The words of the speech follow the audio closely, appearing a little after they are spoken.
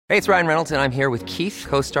Hey, it's Ryan Reynolds, and I'm here with Keith,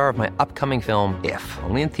 co-star of my upcoming film, If,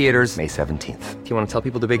 only in theaters May 17th. Do you want to tell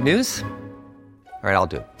people the big news? All right,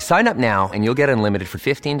 I'll do it. Sign up now and you'll get unlimited for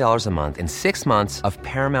 $15 a month and 6 months of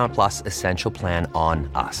Paramount Plus Essential Plan on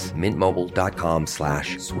us.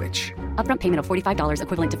 MintMobile.com/switch. Upfront payment of $45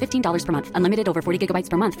 equivalent to $15 per month. Unlimited over 40 gigabytes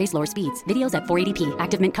per month. Face lower speeds. Videos at 480p.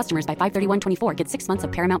 Active Mint customers by 531.24 get 6 months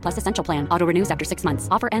of Paramount Plus Essential Plan. Auto renews after 6 months.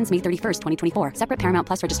 Offer ends May 31st, 2024. Separate Paramount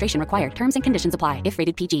Plus registration required. Terms and conditions apply if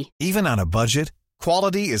rated PG. Even on a budget,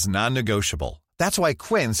 quality is non-negotiable. That's why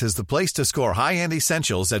Quince is the place to score high-end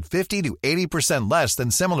essentials at 50 to 80% less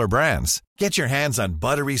than similar brands. Get your hands on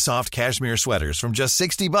buttery soft cashmere sweaters from just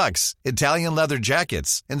 $60, Italian leather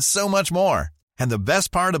jackets, and so much more. And the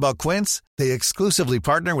best part about Quince, they exclusively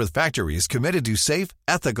partner with factories committed to safe,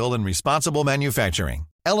 ethical, and responsible manufacturing.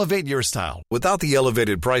 Elevate your style without the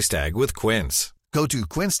elevated price tag with Quince. Go to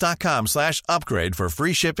quince.com/upgrade for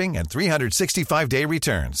free shipping and 365-day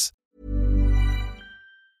returns.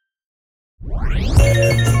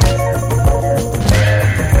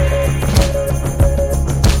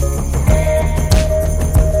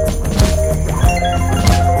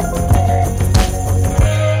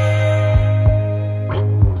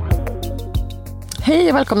 Hej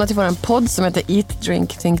och välkomna till vår podd som heter Eat, Drink,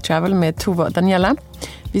 Think, Travel med Tove och Daniela.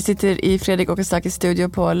 Vi sitter i Fredrik Åkestakis studio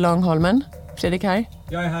på Långholmen. Fredrik här.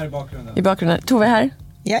 Jag är här i bakgrunden. Tove är här.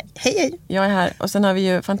 Ja, hej. Jag är här. Och sen har vi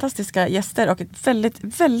ju fantastiska gäster och ett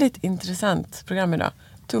väldigt, väldigt intressant program idag.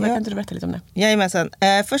 Tove, kan inte du berätta lite om det? Jajamensan.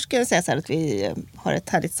 Först ska jag säga så här att vi har ett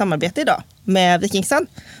härligt samarbete idag med Viking Sun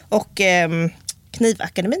och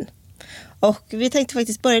Knivakademin. Och vi tänkte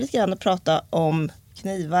faktiskt börja lite grann och prata om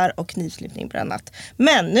knivar och knivslipning bland annat.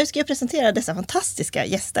 Men nu ska jag presentera dessa fantastiska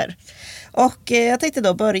gäster. Och jag tänkte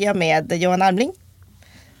då börja med Johan Almling.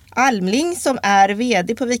 Almling som är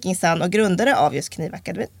vd på Viking Sun och grundare av just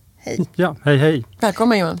Knivakademin. Hej. Ja, hej.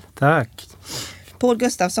 Välkommen Johan. Tack. Paul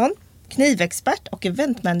Gustafsson, knivexpert och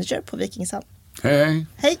eventmanager på Viking Sun. Hej.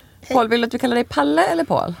 Hej. Paul, vill du att vi kallar dig Palle eller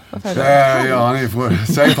Paul? Ja, ni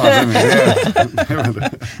får säga Palle nu.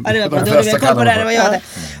 Ja, det var bra. Du hade koll på det här, vad jag hade.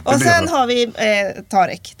 Och sen har vi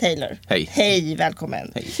Tarek Taylor. Hej. Hej,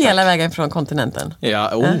 välkommen. Hej. Hela vägen från kontinenten.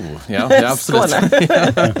 Ja, absolut.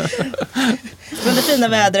 Från det fina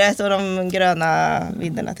vädret och de gröna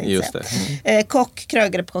vindarna. Just det. Kock,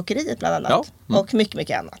 krögare på kockeriet bland annat. Ja. Och mycket,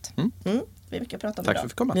 mycket annat. Vi mycket att prata om Tack idag. för att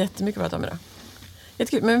du kom. Jättemycket att prata om idag.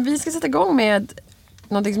 Jättekul. Men vi ska sätta igång med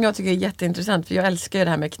någonting som jag tycker är jätteintressant. För jag älskar ju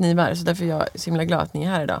det här med knivar. Så därför är jag så himla glad att ni är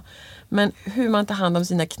här idag. Men hur man tar hand om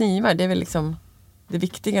sina knivar, det är väl liksom det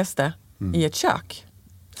viktigaste i ett kök.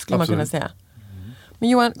 Skulle man kunna säga. Men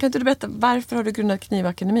Johan, kan inte du berätta, varför har du grundat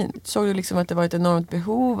Knivakademin? Såg du liksom att det var ett enormt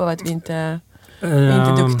behov av att vi inte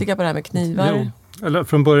är duktiga på det här med knivar? Jo. Eller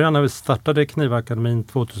från början när vi startade Knivakademin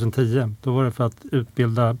 2010, då var det för att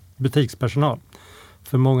utbilda butikspersonal.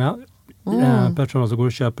 För många personer som går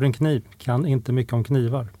och köper en kniv kan inte mycket om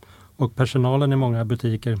knivar. Och personalen i många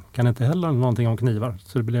butiker kan inte heller någonting om knivar.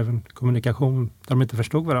 Så det blev en kommunikation där de inte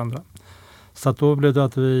förstod varandra. Så att då blev det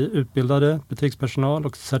att vi utbildade butikspersonal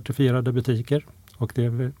och certifierade butiker. Och det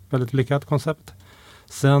är ett väldigt lyckat koncept.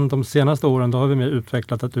 Sen de senaste åren då har vi mer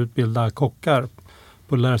utvecklat att utbilda kockar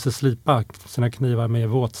på att lära sig slipa sina knivar med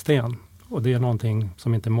våtsten. Och det är någonting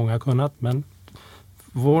som inte många har kunnat, men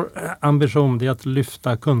vår ambition är att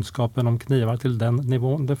lyfta kunskapen om knivar till den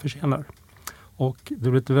nivån det förtjänar. Och det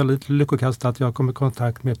blev ett väldigt lyckokast att jag kom i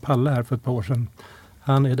kontakt med Palle här för ett par år sedan.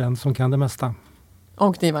 Han är den som kan det mesta.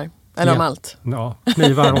 Om knivar? Eller om allt? Ja,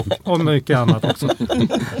 knivar och mycket annat också.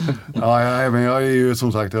 Men jag är ju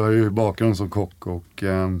som sagt, jag har ju bakgrund som kock och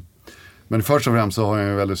men först och främst så har jag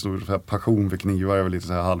en väldigt stor passion för knivar. Jag är lite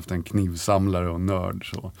så här halvt en knivsamlare och nörd.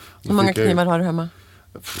 Så. Hur många knivar har du hemma?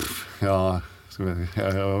 Jag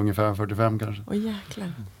har ungefär 45 kanske. Åh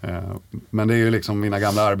jäklar. Men det är ju liksom mina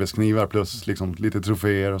gamla arbetsknivar plus liksom lite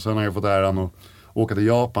troféer. Och sen har jag fått äran att åka till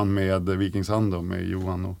Japan med Viking Sun med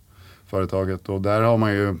Johan och företaget. Och där har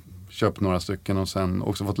man ju köpt några stycken och sen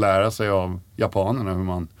också fått lära sig av japanerna hur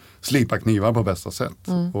man slipar knivar på bästa sätt.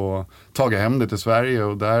 Och tagit hem det till Sverige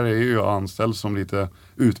och där är ju jag anställd som lite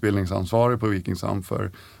utbildningsansvarig på Viking Sun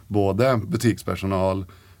för både butikspersonal,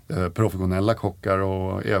 professionella kockar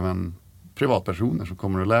och även privatpersoner som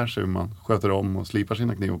kommer och lär sig hur man sköter om och slipar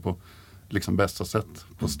sina knivar på liksom bästa sätt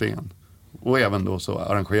på sten. Och även då så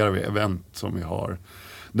arrangerar vi event som vi har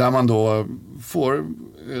där man då får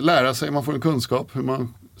lära sig, man får en kunskap hur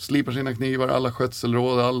man slipar sina knivar, alla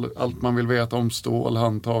skötselråd, allt man vill veta om stål,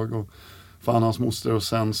 handtag och fan hans moster och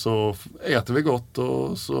sen så äter vi gott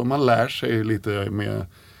och så man lär sig lite med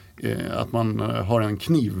att man har en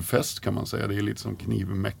knivfest kan man säga. Det är lite som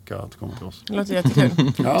knivmecka att komma till oss. Det låter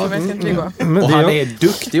jättekul. Ja. Så vet inte vi gå. Och han är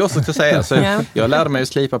duktig också, ska jag säga. Så Ja. jag lärde mig att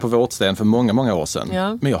slipa på vårtsten för många, många år sedan.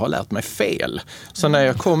 Ja. Men jag har lärt mig fel. Så när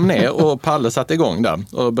jag kom ner och Palle satte igång där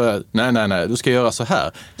och började, nej, du ska göra så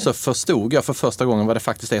här. Så förstod jag för första gången vad det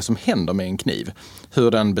faktiskt är som händer med en kniv.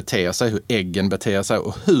 Hur den beter sig, hur äggen beter sig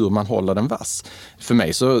och hur man håller den vass. För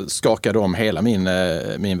mig så skakade om hela min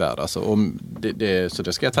värld. Alltså. Så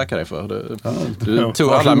det ska jag tacka dig för. Du tog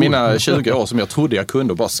alla mina 20 år som jag trodde jag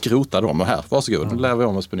kunde och bara skrota dem. Och här, varsågod, nu lär vi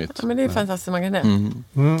om oss på nytt. Ja, men det är fantastiskt man kan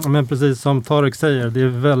det. Men precis som Tarek säger, det är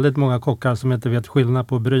väldigt många kockar som inte vet skillnad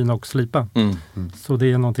på bryna och slipa. Så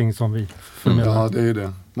det är någonting som vi förmedlar. Ja, det är ju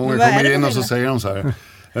det. Många Vad är kommer det in för och så skillnad? säger de så här.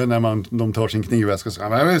 När de tar sin knivväska och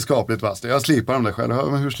säger det är skapligt vasst. Jag slipar dem där själv. Ja,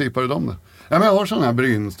 men hur slipar du dem då? Ja, men jag har sån här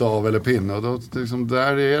brynstav eller pinne. Och då, liksom,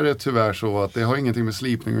 där är det tyvärr så att det har ingenting med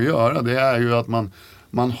slipning att göra. Det är ju att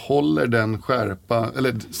man håller den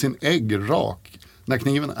sin ägg rak när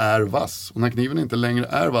kniven är vass. Och när kniven inte längre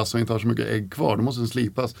är vass och inte har så mycket ägg kvar, då måste den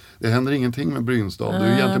slipas. Det händer ingenting med brynstav. Du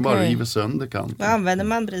egentligen bara river sönder kanten. Vad använder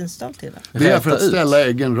man brynstav till då? Det är för att ställa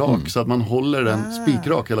äggen rak så att man håller den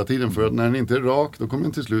spikrak hela tiden. För att när den inte är rak, då kommer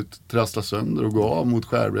den till slut trassla sönder och gå av mot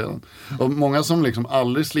skärbrädan. Och många som liksom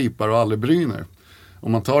aldrig slipar och aldrig bryner,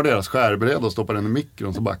 om man tar deras skärbräda och stoppar den i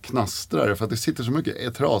mikron så bara knastrar det. För att det sitter så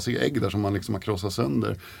mycket trasiga ägg där som man liksom har krossat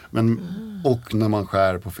sönder. Och när man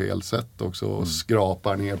skär på fel sätt också och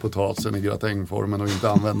skrapar ner potatisen i gratängformen och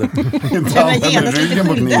inte använder ryggen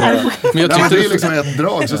på kniven. Men det är liksom ett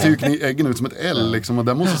drag så ser äggen ut som ett L liksom, och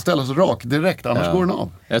den måste ställas rak direkt, annars går den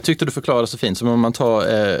av. Jag tyckte du förklarade så fint, som om man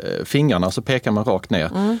tar fingrarna så pekar man rakt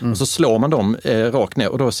ner och så slår man dem rakt ner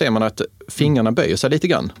och då ser man att fingrarna böjer sig lite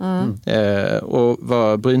grann. Och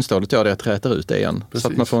vad brynstålet gör det är att räta ut det igen. Precis.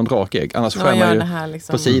 Så att man får en rak ägg. Annars skär man ju här,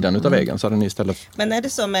 liksom. på sidan utav äggen. Så den istället... Men är det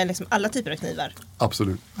så med liksom alla typer av knivar?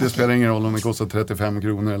 Absolut. Det spelar ingen roll om det kostar 35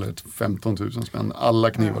 kronor eller 15 000 spänn. Alla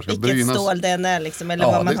knivar ska brynas. Vilket stål den är liksom, eller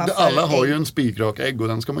vad man har för alla har ju ägg. en spikrak ägg och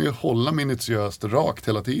den ska man ju hålla minutiöst rakt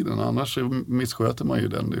hela tiden. Annars missköter man ju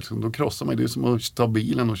den. Liksom. Då krossar man ju. Det är som att ta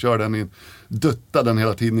bilen och köra den dutta den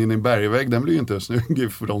hela tiden in i en bergvägg. Den blir ju inte snygg i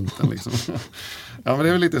fronten liksom. Ja, men det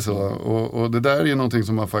är väl lite så. Och det där är ju någonting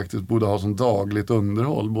som man faktiskt borde ha som dagligt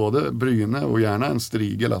underhåll. Både bryne och gärna en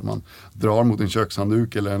strigel. Att man drar mot en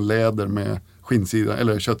kökshandduk eller en läder med skinnsidan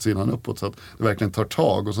eller köttsidan uppåt så att det verkligen tar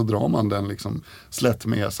tag. Och så drar man den liksom slätt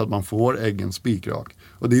med så att man får äggen spikrak.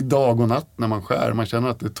 Och det är dag och natt när man skär. Man känner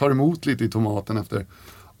att det tar emot lite i tomaten efter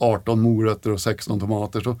 18 morötter och 16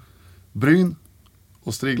 tomater. Så bryn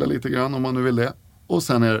och strigla lite grann om man nu vill det. Och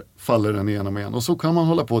sen faller den igenom igen. Och så kan man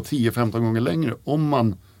hålla på 10-15 gånger längre om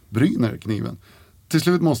man bryner kniven. Till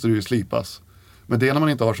slut måste det ju slipas. Men det är när man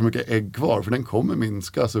inte har så mycket ägg kvar. För den kommer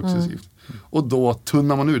minska successivt. Och då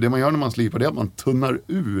tunnar man ur. Det man gör när man slipar det är att man tunnar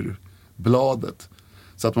ur bladet.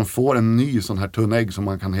 Så att man får en ny sån här tunn ägg som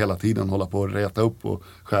man kan hela tiden hålla på att räta upp och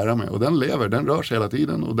skära med. Och den lever, den rör sig hela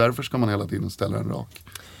tiden. Och därför ska man hela tiden ställa den rak.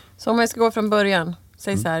 Så om jag ska gå från början.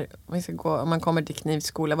 Säg så här, om man kommer till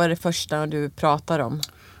knivskola. Vad är det första du pratar om?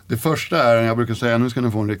 Det första är, jag brukar säga, nu ska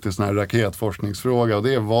ni få en riktig sån här raketforskningsfråga. Och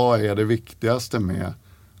det är, vad är det viktigaste med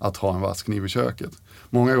att ha en vass kniv i köket?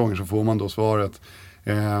 Många gånger så får man då svaret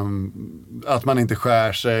att man inte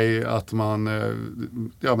skär sig, att man,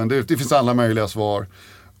 men det finns alla möjliga svar.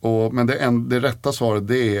 Men det rätta svaret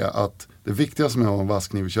det är att det viktigaste med att ha en vass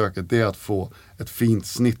kniv i köket det är att få ett fint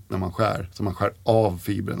snitt när man skär. Så man skär av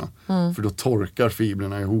fibrerna. För då torkar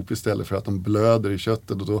fibrerna ihop istället för att de blöder i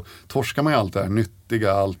köttet. Och då torskar man ju allt det här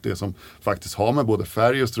nyttiga, allt det som faktiskt har med både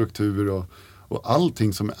färg och struktur och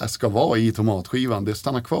allting som ska vara i tomatskivan, det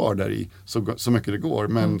stannar kvar där i så mycket det går.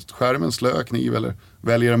 Men skär med en slö kniv eller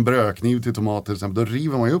väljer en brödkniv till tomat till exempel, då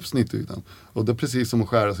river man ju upp snittytan. Och det är precis som att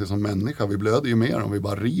skära sig som människa. Vi blöder ju mer om vi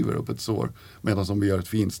bara river upp ett sår. Medan om vi gör ett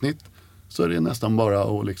fint snitt så är det nästan bara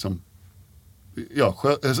att liksom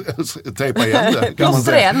tejpa igen det.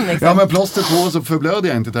 Plåster igen liksom. Ja, men plåster på så förblöder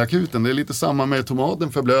jag inte till akuten. Det är lite samma med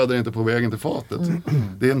tomaten, förblöder inte på vägen till fatet.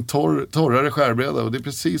 Det är en torrare skärbräda och det är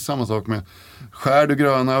precis samma sak med skär du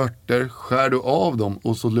gröna örter, skär du av dem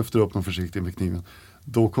och så lyfter du upp dem försiktigt med kniven.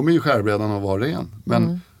 Då kommer ju skärbrädan att vara ren.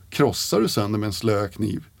 Men krossar du sönder med en slö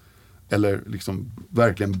kniv eller liksom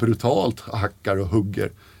verkligen brutalt hackar och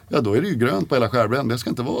hugger, ja då är det ju grönt på hela skärbrädan. Det ska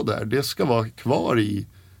inte vara där. Det ska vara kvar i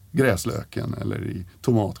gräslöken eller i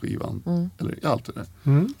tomatskivan eller i allt det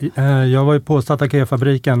där. Jag var ju på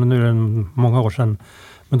Stataké-fabriken, nu är det många år sedan.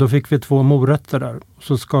 Men då fick vi 2 morötter där.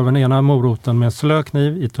 Så skar vi den ena moroten med slö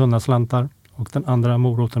kniv i tunna slantar och den andra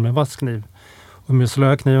moroten med vass kniv. Och med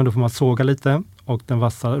slö kniven då får man såga lite och den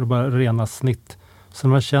vassa, det bara rena snitt. Så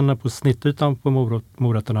när man känner på snittytan på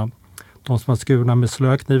morötterna, de som är skurna med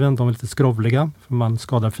slökniven, de är lite skrovliga för man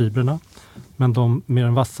skadar fibrerna. Men de mer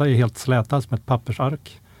än vassa är helt släta som ett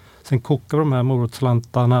pappersark. Sen kokar de här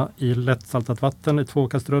morotsslantarna i lättsaltat vatten i 2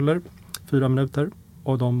 kastruller, 4 minuter.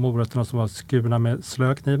 Och de morötterna som var skurna med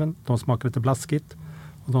slökniven, de smakar lite blaskigt.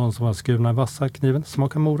 Och de som var skurna med vassa kniven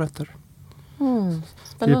smakar morötter.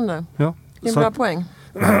 Spännande. Ja. Det är en bra poäng.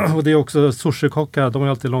 Och det är också sushikockar, de har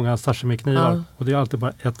alltid långa sashimi-knivar. Och det är alltid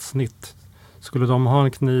bara ett snitt. Skulle de ha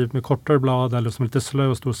en kniv med kortare blad eller som är lite slö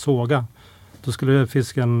och stor såga, då skulle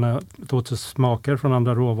fisken ta till smaker från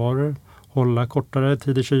andra råvaror, hålla kortare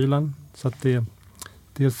tid i kylen. Så att det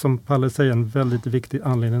är som Palle säger en väldigt viktig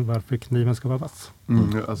anledning varför kniven ska vara vass.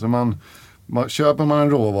 Alltså köper man en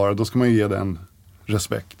råvara, då ska man ge den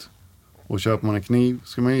respekt. Och köper man en kniv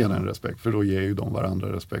ska man ge den respekt, för då ger ju de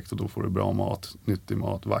varandra respekt och då får du bra mat, nyttig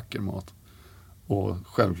mat, vacker mat. Och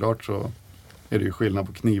självklart så är det ju skillnad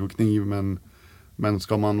på kniv och kniv, men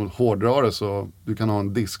ska man hårdra det så du kan ha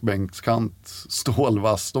en diskbänkskant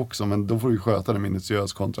stålvast också, men då får du sköta det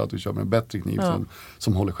minutiöst kontra att du köper en bättre kniv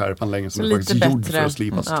som håller skärpan länge, som är faktiskt gjord för att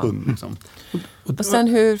slipas tunn. Liksom. Och sen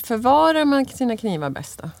hur förvarar man sina knivar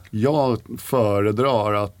bäst då? Jag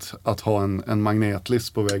föredrar att ha en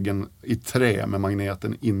magnetlist på väggen i trä med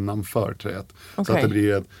magneten innanför träet. Okay. Så att det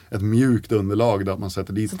blir ett mjukt underlag där man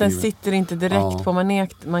sätter dit kniven. Så den sitter inte direkt på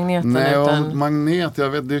magneten? Nej, utan... magnet, jag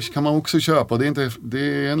vet, det kan man också köpa. Det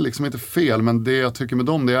är liksom inte fel, men det jag tycker med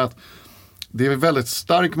dem det är att det är väldigt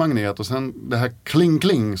stark magnet och sen det här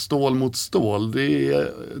kling, stål mot stål,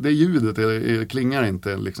 det ljudet klingar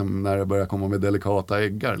inte liksom, när det börjar komma med delikata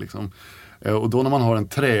äggar. Liksom. Och då när man har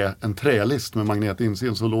en trälist med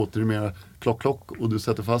magnetinsidan så låter det mer klock och du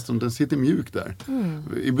sätter fast den sitter mjuk där.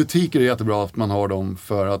 I butiker är det jättebra att man har dem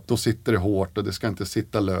för att då sitter det hårt och det ska inte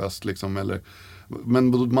sitta löst liksom,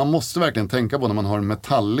 men man måste verkligen tänka på när man har en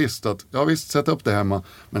metalllist att ja visst, sätt upp det hemma,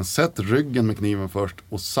 men sätt ryggen med kniven först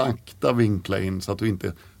och sakta vinkla in så att du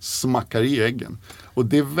inte smackar i äggen. Och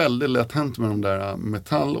det är väldigt lätt hänt med de där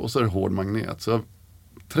metall och så är det hård magnet. Så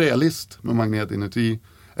trälist med magnet inuti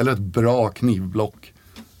eller ett bra knivblock,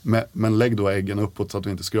 men lägg då äggen uppåt så att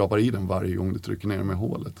du inte skrapar i den varje gång du trycker ner med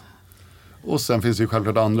hålet. Och sen finns det ju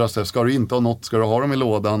självklart andra sätt. Ska du inte ha något, ska du ha dem i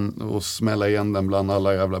lådan och smälla igen den bland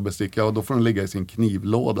alla jävla bestick, ja då får den ligga i sin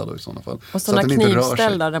knivlåda då i sådana fall. Och sådana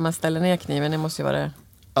knivställ där man ställer ner kniven, det måste ju vara det.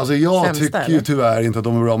 Alltså jag sämsta, tycker eller? ju tyvärr inte att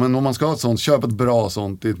de är bra, men om man ska ha ett sånt, köp ett bra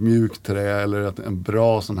sånt i ett mjukt trä eller en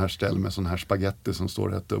bra sån här ställ med sån här spaghetti som står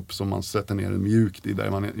rätt upp som man sätter ner en mjukt i där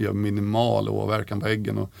man gör minimal åverkan på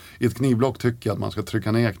äggen. Och i ett knivblock tycker jag att man ska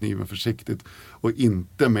trycka ner kniven försiktigt och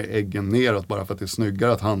inte med äggen neråt bara för att det är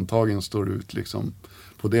snyggare att handtagen står ut liksom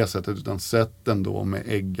på det sättet, utan sätt den då med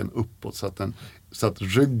äggen uppåt så att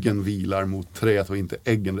ryggen vilar mot träet och inte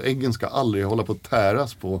äggen. Äggen ska aldrig hålla på att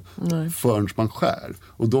täras på förrän man skär.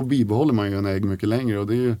 Och då bibehåller man ju en ägg mycket längre och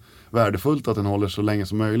det är ju värdefullt att den håller så länge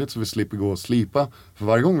som möjligt så vi slipper gå och slipa. För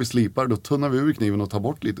varje gång vi slipar då tunnar vi ur kniven och tar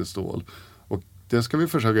bort lite stål. Och det ska vi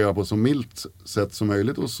försöka göra på så milt sätt som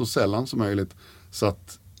möjligt och så sällan som möjligt så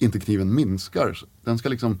att inte kniven minskar. Den ska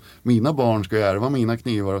liksom, mina barn ska ärva mina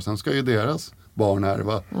knivar och sen ska ju deras barn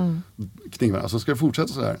ärva knivarna. Så ska det fortsätta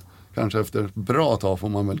så här. Kanske efter ett bra tag får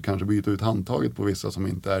man väl kanske byta ut handtaget på vissa som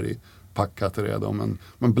inte är i packat redo.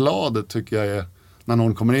 Men bladet tycker jag är, när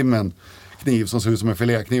någon kommer in med en kniv som ser ut som en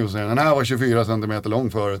filékniv och säger den här var 24 cm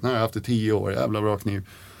lång förut, den har jag haft i 10 år, jävla bra kniv.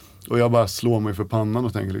 Och jag bara slår mig för pannan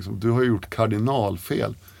och tänker liksom, du har gjort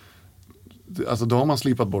kardinalfel. Alltså då har man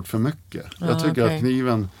slipat bort för mycket. Jag tycker att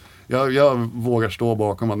kniven, jag vågar stå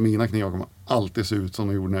bakom att mina knivar kommer alltid se ut som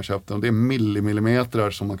de gjorde när jag köpte dem. Det är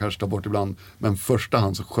millimeter som man kanske tar bort ibland. Men första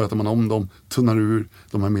hand så sköter man om dem, tunnar ur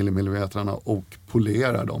de här millimeterna och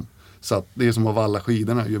polerar dem. Så att det är som att valla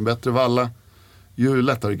skidorna. Ju bättre valla, ju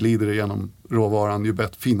lättare glider det genom råvaran, ju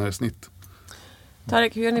finare snitt.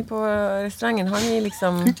 Tarek, hur gör ni på restaurangen? Har ni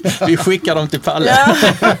liksom... Vi skickar dem till Palle. Ja.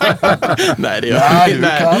 Nej, det gör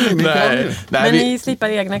vi. Nej, men ni slipar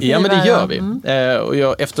egna knivar? Ja, men det gör vi.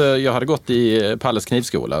 Och efter jag hade gått i Palles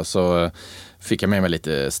knivskola så fick jag med mig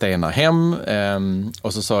lite stenar hem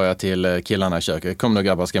och så sa jag till killarna i köket, kom nu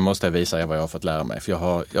grabbar, måste jag visa er vad jag har fått lära mig.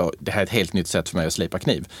 För det här är ett helt nytt sätt för mig att slipa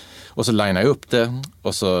kniv. Och så lineade jag upp det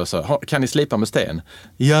och så kan ni slipa med sten?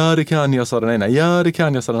 Ja, det kan jag, sa den ena. Ja, det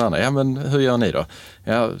kan jag, sa den andra. Ja, men hur gör ni då?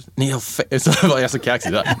 Ja, ni har fel. Så var jag så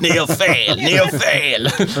kaxig där. Ni har fel!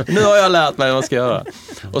 Nu har jag lärt mig vad man ska göra.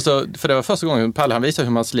 Och så, för det var första gången Palle, han visade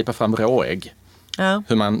hur man slipar fram råägg. Ja.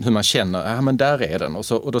 Hur man känner, ja men där är den.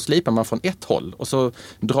 Och då slipar man från ett håll och så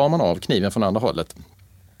drar man av kniven från andra hållet.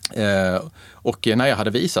 Och när jag hade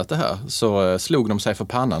visat det här så slog de sig för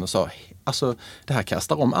pannan och sa, alltså det här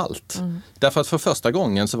kastar om allt. Därför att för första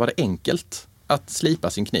gången så var det enkelt att slipa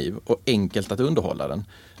sin kniv och enkelt att underhålla den.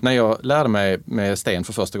 När jag lärde mig med sten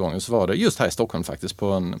för första gången så var det just här i Stockholm faktiskt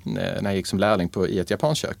när jag gick som lärling i ett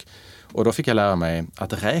japankök. Och då fick jag lära mig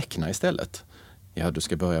att räkna istället. Ja, du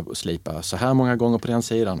ska börja slipa så här många gånger på den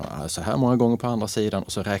sidan och så här många gånger på andra sidan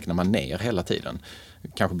och så räknar man ner hela tiden.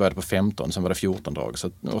 Kanske började på 15, sen var det 14 drag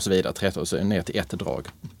och så vidare, 13 och så ner till ett drag.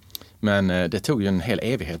 Men det tog ju en hel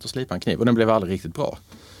evighet att slipa en kniv och den blev aldrig riktigt bra.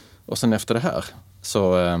 Och sen efter det här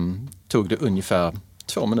så tog det ungefär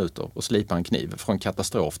 2 minuter att slipa en kniv från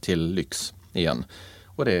katastrof till lyx igen.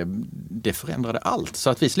 Och det förändrade allt. Så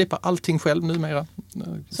att vi slipar allting själv numera.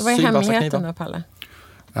 Så vad är hemligheten då, Palle?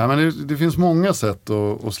 Ja, men det finns många sätt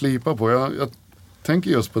att slipa på. Jag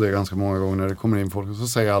tänker just på det ganska många gånger när det kommer in folk och så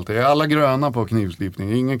säger jag alltid, är alla gröna på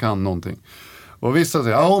knivslipning? Ingen kan någonting. Och vissa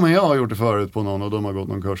säger, ja men jag har gjort det förut på någon och de har gått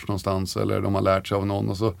någon kurs någonstans eller de har lärt sig av någon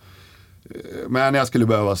och så. Men jag skulle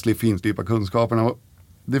behöva finslipa kunskaperna.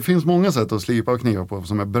 Det finns många sätt att slipa och kniva på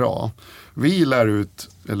som är bra. Vi lär ut,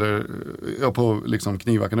 på liksom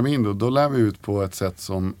Knivakademin då lär vi ut på ett sätt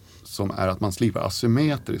som är att man slipar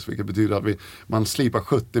asymmetriskt, vilket betyder att man slipar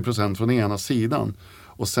 70% från ena sidan.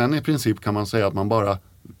 Och sen i princip kan man säga att man bara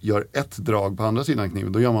gör ett drag på andra sidan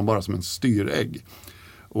kniven. Då gör man bara som en styrägg.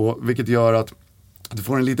 Och vilket gör att du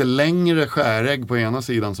får en lite längre skärägg på ena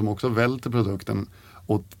sidan som också välter produkten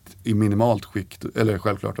i minimalt skikt, eller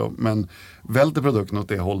självklart då, men välter produkten åt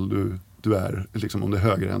det håll du är, liksom om det är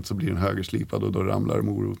högerhänt så blir den högerslipad och då ramlar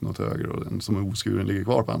moroten åt höger och den som är oskuren ligger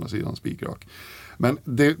kvar på andra sidan spikrak. Men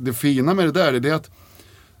det fina med det där är det att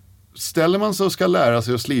ställer man sig och ska lära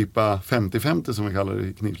sig att slipa 50-50 som vi kallar det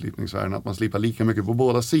i knivslipningsvärlden, att man slipar lika mycket på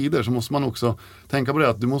båda sidor, så måste man också tänka på det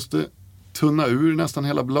att du måste tunna ur nästan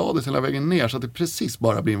hela bladet hela vägen ner så att det precis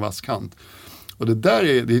bara blir en vass kant. Och det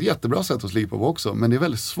är ett jättebra sätt att slipa på också, men det är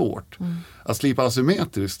väldigt svårt. Att slipa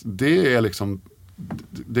asymmetriskt,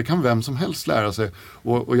 det kan vem som helst lära sig.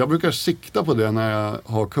 Och jag brukar sikta på det när jag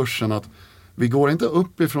har kursen, att vi går inte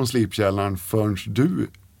upp ifrån slipkällaren förrän du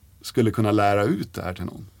skulle kunna lära ut det här till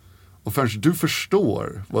någon. Och förrän du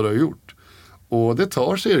förstår vad du har gjort. Och det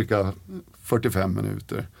tar cirka 45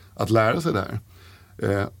 minuter att lära sig det här.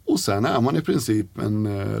 Och sen är man i princip en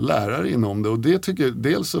lärare inom det. Och det tycker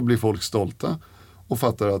dels så blir folk stolta och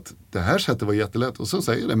fattar att det här sättet var jättelätt. Och så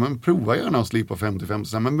säger det, men prova gärna att slipa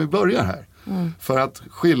 50-50. Men vi börjar här. För att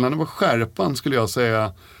skillnaden var skärpan skulle jag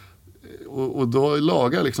säga. Och då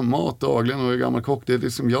lagar liksom mat dagligen och är gammal kock. Det är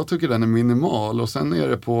liksom, jag tycker den är minimal. Och sen är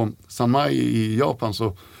det på Sanmai i Japan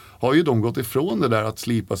så har ju de gått ifrån det där att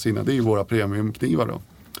slipa sina, det är ju våra premiumknivar då.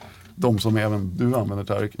 De som även du använder,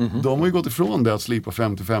 Tarik. De har ju gått ifrån det att slipa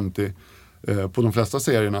 50-50 på de flesta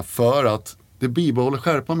serierna för att det bibehåller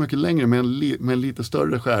skärpan mycket längre med en lite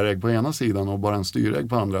större skärägg på ena sidan och bara en styrägg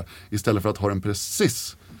på andra istället för att ha den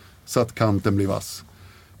precis så att kanten blir vass.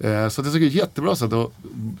 Så det tycker jag är ett jättebra sätt.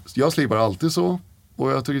 Jag slipar alltid så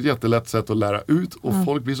och jag tycker det är ett jättelätt sätt att lära ut och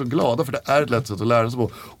folk blir så glada för det är ett lätt sätt att lära sig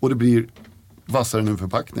på och det blir vassare än en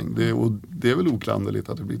förpackning. Det är väl oklanderligt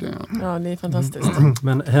att det blir det. Ja, det är fantastiskt.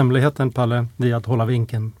 Men hemligheten, Palle, det är att hålla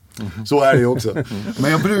vinkeln. Så är det ju också.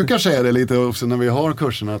 Men jag brukar säga det lite också när vi har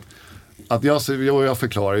kursen att jag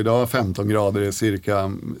förklarar idag 15 grader är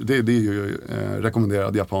cirka, det är ju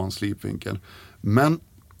rekommenderad japansk slipvinkel. Men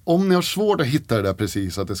om ni har svårt att hitta det där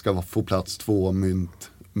precis, att det ska få plats 2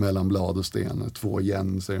 mynt mellan blad och sten, 2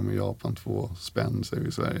 yen säger de i Japan, 2 spänn säger vi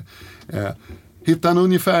i Sverige. Hitta en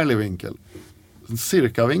ungefärlig vinkel, en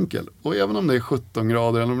cirkavinkel. Och även om det är 17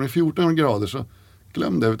 grader eller om det är 14 grader så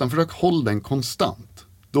glöm det, utan försök hålla den konstant.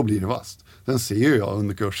 Då blir det vasst. Sen ser jag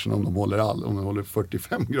under kursen om de håller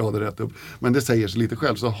 45 grader rätt upp. Men det säger sig lite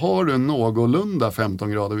själv. Så har du en någorlunda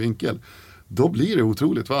 15 grader vinkel, då blir det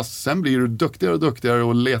otroligt vasst. Sen blir du duktigare och duktigare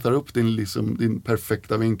och letar upp din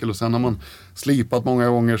perfekta vinkel. Och sen har man slipat många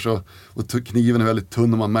gånger och kniven är väldigt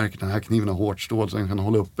tunn och man märker att den här kniven har hårt stål så den kan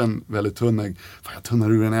hålla upp en väldigt tunn ägg. Fan, jag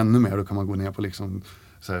tunnar ur den ännu mer, då kan man gå ner på liksom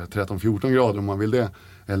 13-14 grader om man vill det.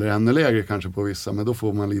 Eller ännu lägre kanske på vissa, men då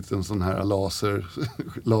får man lite en sån här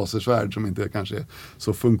lasersvärd som inte kanske är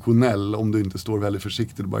så funktionell om du inte står väldigt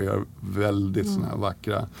försiktigt och bara gör väldigt såna här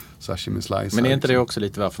vackra sashimi slicer. Men är inte det också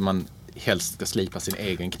lite varför man helst ska slipa sin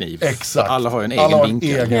egen kniv? Exakt. Alla har ju en egen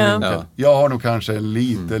vinkel. Ja. Jag har nog kanske en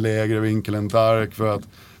lite lägre vinkel än Tarek för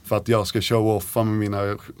att jag ska show-offa med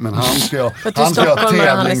mina, men han ska ha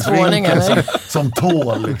tävlingsvinkel som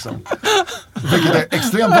tål liksom. Vilket är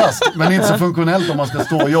extremt vasst, men inte så funktionellt om man ska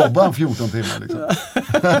stå och jobba en 14 timmar liksom.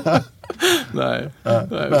 Nej.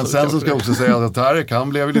 Men sen så ska jag också säga att Tarek, han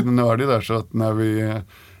blev lite nördig där, så att när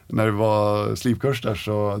när det var slipkurs där,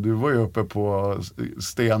 så du var ju uppe på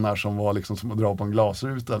stenar som var liksom som att dra på en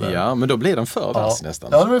glasruta där. Ja, men då blir den för vass nästan.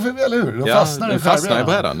 Ja, eller hur? Då fastnar den fastnar i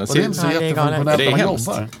brädan. Och det är inte så jättefunktionellt när man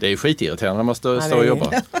jobbar. Det är skitirriterande när man stå och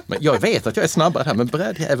jobba. Men jag vet att jag är snabbare här, men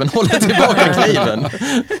brädjäveln håller tillbaka kniven.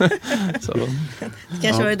 Så.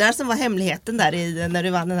 Kanske var det där som var hemligheten där när du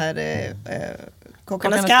vann den här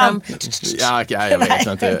Kockarnas kamp. Ja, jag vet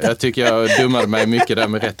inte. Jag tycker jag dummade mig mycket där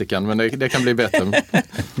med rättikan, men det kan bli bättre.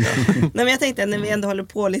 Nej, men jag tänkte när vi ändå håller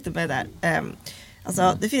på lite med det där.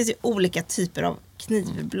 Alltså, det finns ju olika typer av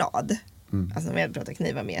knivblad. Alltså, vi pratar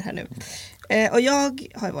knivar mer här nu. Och jag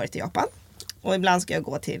har ju varit i Japan. Och ibland ska jag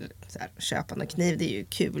gå till så här, köpa en kniv. Det är ju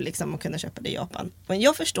kul liksom, att kunna köpa det i Japan. Men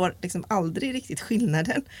jag förstår liksom aldrig riktigt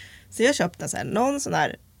skillnaden. Så jag köpte så här, någon sån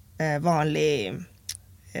här vanlig...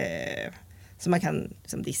 som man kan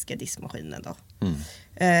liksom, diska diskmaskinen då.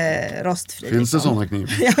 Rostfri. Finns liksom. det sådana kniv?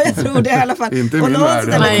 Ja, jag tror det i alla fall. Inte i min värld.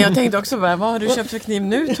 Nej, jag tänkte också vad har du köpt för kniv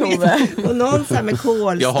nu, Tove? Och någon så här med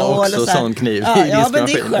kolstål. Jag har också sån kniv ja, men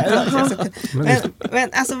det är skönt. Men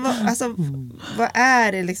alltså, vad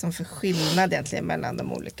är det liksom för skillnad egentligen mellan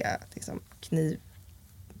de olika liksom, kniv?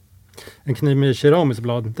 En kniv med keramiskt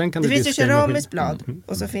blad, den kan det du finns ju diska i keramiskt maskin. blad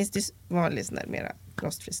och så finns det vanligt sån där mera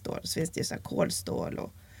rostfri stål. Så finns det ju så här kolstål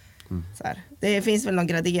och så här. Det finns väl någon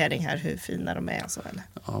gradering här hur fina de är och så, eller?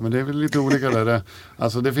 Ja, men det är väl lite olika där.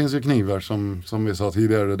 Alltså det finns ju knivar som vi sa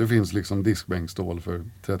tidigare. Det finns liksom diskbänkstål för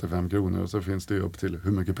 35 kronor och så finns det ju upp till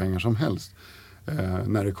hur mycket pengar som helst.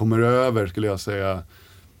 När det kommer över skulle jag säga,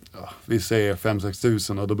 vi säger 5-6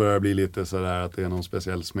 tusen och då börjar det bli lite sådär att det är någon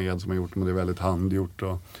speciell smed som har gjort det, men det är väldigt handgjort.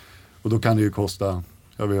 Och då kan det ju kosta,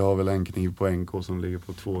 vi har väl en kniv på NK som ligger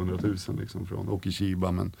på 200 000 liksom från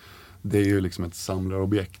Okishiba, men det är ju liksom ett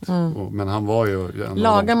samlarobjekt. Men han var ju...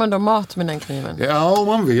 Lagar man då mat med den kniven? Ja, om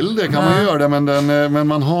man vill det kan man ju göra det, men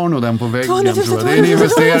man har nog den på väggen, tror jag. Det är en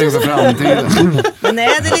investering för framtiden. Men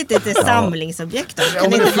är det lite ett samlingsobjekt då? Ja,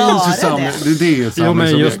 men det finns ju samlingsobjekt. Det är ett Jo, men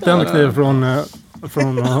samlingsobjekt. just den kniven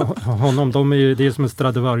från honom, det är som en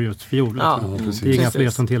Stradivarius-fiol. Ja, det är inga fler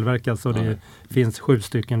som tillverkas och det finns 7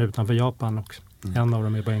 stycken utanför Japan och en av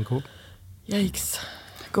dem är på NK. Yikes.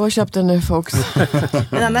 Gå och köp den nu, folks.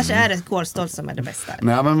 Men annars är det kolstål som är det bästa.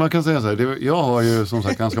 Nej, men man kan säga så här. Jag har ju som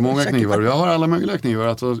sagt ganska många knivar. Och jag har alla möjliga knivar.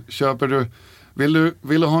 Alltså, vill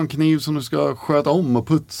du ha en kniv som du ska sköta om och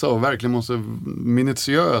putsa och verkligen måste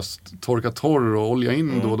minutiöst torka torr och olja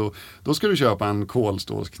in då ska du köpa en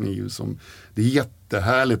kolstålskniv som det är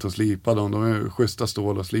jättehärligt att slipa dem. De är schyssta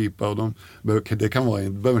stål att slipa och det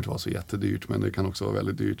behöver inte vara så jättedyrt, men det kan också vara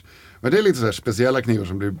väldigt dyrt. Men det är lite så här speciella knivar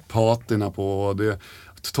som blir patina på och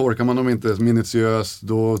torkar man dem inte minutiöst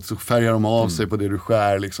då så färgar de av sig på det du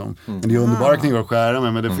skär liksom. Men det är underbara knivar att skära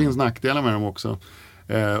med, men det finns nackdelar med dem också.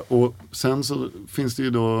 Och sen så finns det ju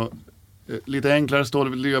då lite enklare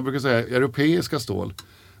stål, jag brukar säga europeiska stål,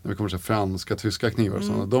 när vi kommer till franska, tyska knivar och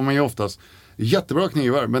sådana. De är ju oftast jättebra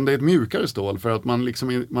knivar, men det är ett mjukare stål för att man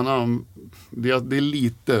liksom, det är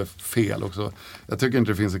lite fel också. Jag tycker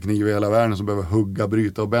inte det finns en kniv i hela världen som behöver hugga,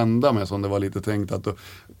 bryta och bända med, som det var lite tänkt att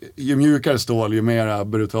ju mjukare stål, ju mera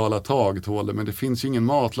brutala tag tål det, men det finns ju ingen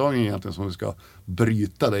matlagning egentligen som du ska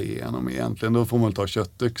bryta det igenom egentligen. Då får man ta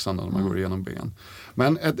köttyxan när man går igenom ben.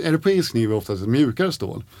 Men ett europeiskt kniv är oftast ett mjukare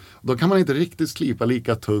stål. Då kan man inte riktigt slipa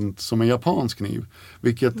lika tunt som en japansk kniv.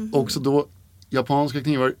 Vilket också då, japanska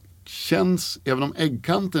knivar känns, även om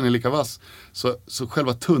äggkanten är lika vass, så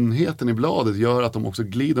själva tunnheten i bladet gör att de också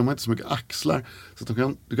glider. De har inte så mycket axlar. Så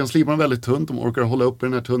att du kan slipa dem väldigt tunt. De orkar hålla upp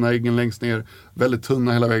den här tunna äggen längst ner. Väldigt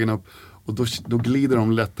tunna hela vägen upp. Och då glider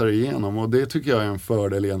de lättare igenom. Och det tycker jag är en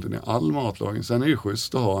fördel egentligen i all matlagning. Sen är det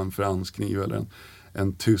schysst att ha en fransk kniv eller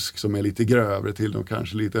en tysk som är lite grövre till dem.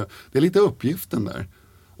 Kanske lite, det är lite uppgiften där.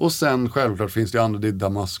 Och sen självklart finns det ju andra, det är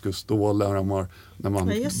damaskusstål när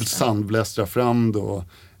man sandblästrar fram då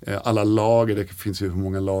alla lager. Det finns ju hur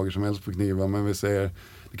många lager som helst på knivar, men vi säger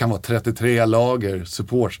det kan vara 33 lager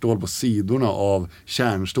supportstål på sidorna av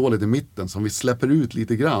kärnstålet i mitten som vi släpper ut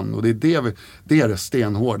lite grann. Och det är det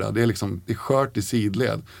stenhårda. Det är skört i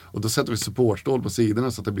sidled. Och då sätter vi supportstål på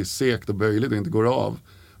sidorna så att det blir sekt och böjligt och inte går av.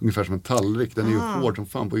 Ungefär som en tallrik. Den är ju hård som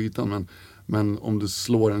fan på ytan, men om du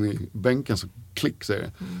slår den i bänken så klick, säger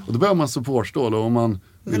det. Och då behöver man supportstål, och om man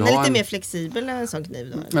vill den är ha lite mer flexibel än en sån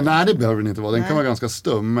kniv då? Men nej, det behöver den inte vara. Den kan vara ganska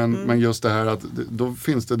stum, men just det här att då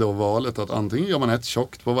finns det då valet att antingen gör man ett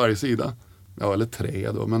tjockt på varje sida, eller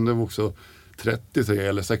 3 då, men det var också 33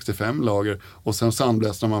 eller 65 lager, och sen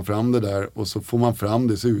sandblästrar man fram det där och så får man fram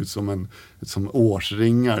det, ser ut som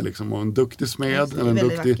årsringar liksom. Och en duktig smed eller en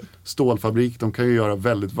duktig stålfabrik, de kan ju göra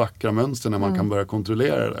väldigt vackra mönster när man kan börja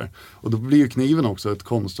kontrollera det där. Och då blir ju kniven också ett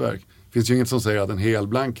konstverk. Det finns ju inget som säger att en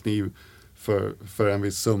helblank kniv för en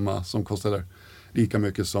viss summa som kostar lika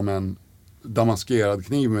mycket som en damaskerad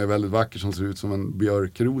kniv med väldigt vacker som ser ut som en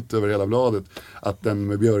björkrot över hela bladet, att den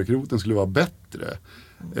med björkroten skulle vara bättre.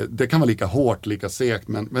 Det kan vara lika hårt, lika segt,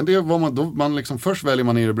 men det var man liksom, först väljer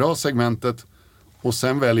man i det bra segmentet och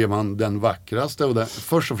sen väljer man den vackraste och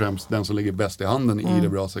först och främst den som ligger bäst i handen i det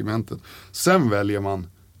bra segmentet. Sen väljer man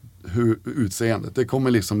utseendet. Det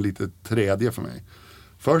kommer liksom lite tredje för mig.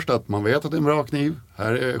 Först att man vet att det är en bra kniv.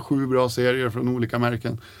 Här är 7 bra serier från olika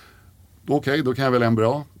märken. Okej, då kan jag välja en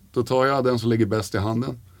bra. Då tar jag den som ligger bäst i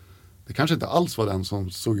handen. Det kanske inte alls var den som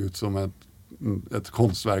såg ut som ett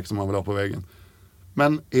konstverk som man vill ha på väggen.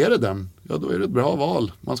 Men är det den, ja då är det ett bra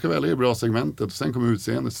val. Man ska välja i bra segmentet och sen kommer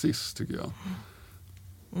utseendet sist, tycker jag.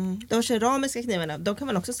 De keramiska knivarna, de kan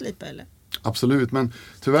man också slipa eller? Absolut, men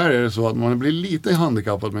tyvärr är det så att man blir lite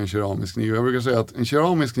handikappad med en keramisk kniv. Jag brukar säga att en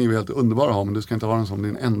keramisk kniv är helt underbar att ha, men du ska inte ha den som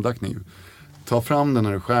din enda kniv. Ta fram den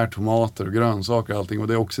när du skär tomater och grönsaker och allting, och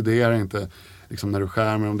det oxiderar inte liksom när du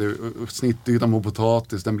skär med dem. Det är snittytan på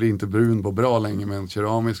potatis, den blir inte brun på bra länge med en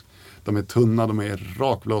keramisk. De är tunna, de är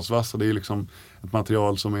rakblåsvassa. Det är liksom ett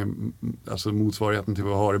material som är alltså motsvarigheten till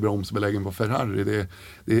vad vi har i bromsbeläggen på Ferrari.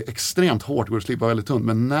 Det är extremt hårt, går att slipa väldigt tunt.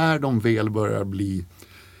 Men när de väl börjar bli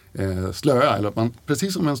slöa, eller att man,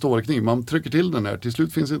 precis som en stålkniv, man trycker till den där, till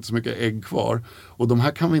slut finns det inte så mycket ägg kvar. Och de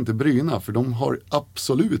här kan vi inte bryna, för de har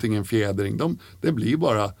absolut ingen fjädring. Det blir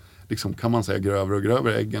bara, liksom, kan man säga, grövre och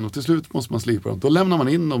grövre äggen, och till slut måste man slipa dem. Då lämnar man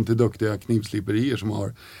in dem till duktiga knivsliperier som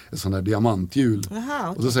har ett sån där diamanthjul. Aha,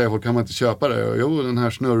 okay. Och så säger folk, kan man inte köpa det? Jo, den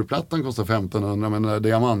här snurrplattan kostar 1500, men det där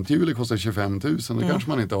diamanthjulet kostar 25 000. Det kanske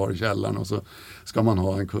man inte har i källaren, och så ska man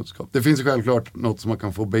ha en kunskap. Det finns ju självklart något som man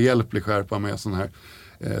kan få behjälplig skärpa med, sån här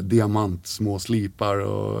diamant små slipar,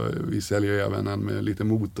 och vi säljer även en med lite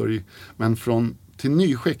motor i. Men till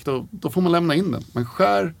nyskick, då får man lämna in den. Men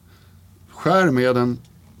skär med den.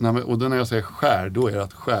 Och då när jag säger skär, då är det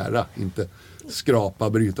att skära, inte skrapa,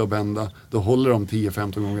 bryta och bända. Då håller de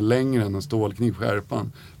 10-15 gånger längre än en stålkniv,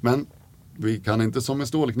 skärpan. Men vi kan inte som med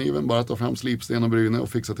stålkniven bara ta fram slipsten och bryne och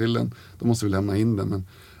fixa till den. Då måste vi lämna in den. Men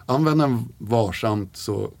använd den varsamt,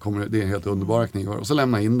 så kommer det är helt underbara knivar. Och så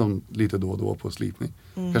lämna in dem lite då och då på slipning.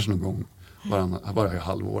 Kanske någon gång bara i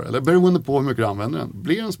halvår. Eller beroende på hur mycket du använder den.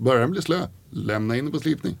 Börjar den bli slö, lämna in den på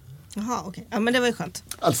slipning. Jaha, okej. Ja, men det var ju skönt.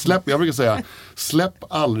 Jag brukar säga, släpp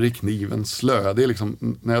aldrig kniven slö. Det är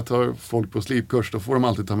liksom, när jag tar folk på slipkurs, då får de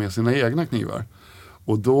alltid ta med sina egna knivar.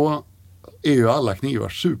 Och då är ju alla knivar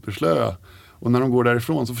superslöa. Och när de går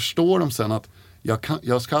därifrån så förstår de sen att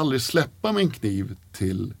jag ska aldrig släppa min kniv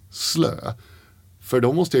till slö. För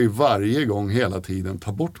då måste jag ju varje gång hela tiden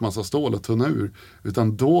ta bort massa stål och tunna ur.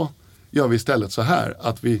 Utan då gör vi istället så här,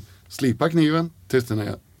 att vi slipar kniven tills den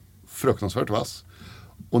är fruktansvärt vass.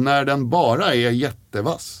 Och när den bara är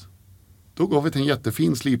jättevass, då går vi till en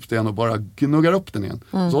jättefin slipsten och bara gnuggar upp den igen.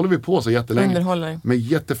 Så håller vi på så jättelänge med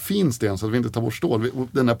jättefin sten så att vi inte tar bort stål. Och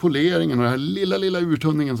den där poleringen och den här lilla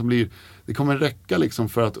urtunningen som blir, det kommer räcka liksom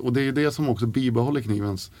för att, och det är det som också bibehåller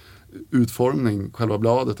knivens utformning, själva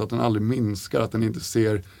bladet, att den aldrig minskar, att den inte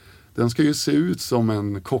ser, den ska ju se ut som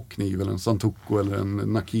en kockkniv eller en Santoku eller en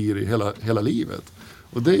Nakiri hela livet.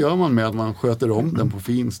 Och det gör man med att man sköter om den på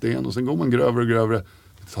fin sten, och sen går man grövre och grövre.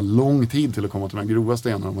 Det tar lång tid till att komma till de här grova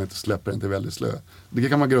stenarna om man inte släpper den till väldigt slö. Det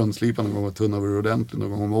kan man grundslipa någon gång och tunna över ordentligt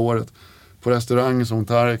någon gång om året. På restaurang som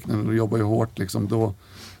Tarek, när du jobbar ju hårt liksom, då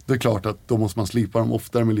det är klart att då måste man slipa dem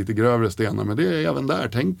oftare med lite grövre stenar. Men det är även där,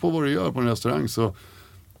 tänk på vad du gör på en restaurang, så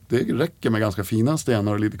det räcker med ganska fina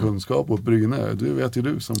stenar och lite kunskap och bryne. Du vet ju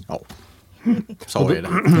du som... Ja. Så är det.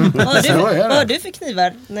 Vad har du för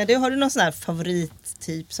knivar? Har du någon sån här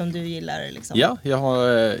favorittyp som du gillar? Liksom? Ja,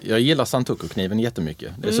 jag gillar Santoku-kniven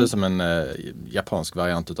jättemycket. Det ser ut som en japansk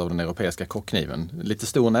variant av den europeiska kockkniven. Lite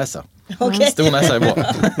stor näsa. Okay. Stor näsa är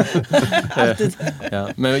bra. Ja,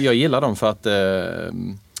 men jag gillar dem för att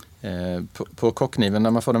på kockkniven,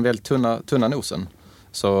 när man får den väldigt tunna nosen,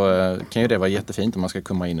 så kan ju det vara jättefint om man ska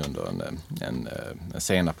komma in under en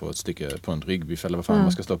sena på ett stycke, på en ryggbiff eller vad fan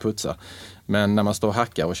man ska stå och putsa. Men när man står och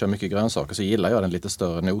hackar och kör mycket grönsaker, så gillar jag den lite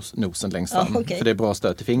större nosen längst fram. Okay. För det är bra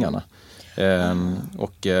stöd till fingrarna.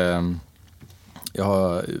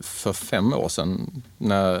 Jag för 5 år sedan,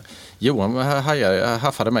 när Johan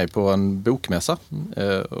haffade mig på en bokmässa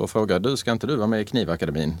och frågade, ska inte du vara med i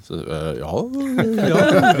Knivakademin? Så, ja,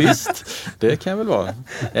 visst, det kan väl vara.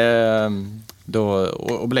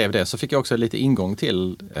 Och blev det, så fick jag också lite ingång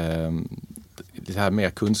till det här mer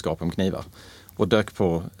kunskap om knivar. och dök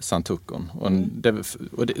på santukon.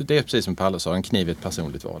 Och det är precis som Palle sa, en kniv är ett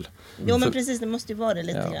personligt val. Jo men precis, det måste ju vara det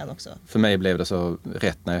lite grann också. För mig blev det så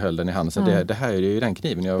rätt när jag höll den i handen. Så det här är ju den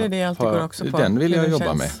kniven jag det alltid går också på. Den vill jag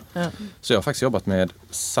jobba med. Ja. Så jag har faktiskt jobbat med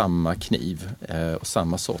samma kniv och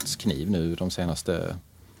samma sorts kniv nu de senaste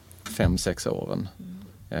 5-6 åren.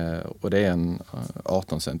 Och det är en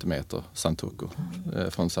 18 cm Santoku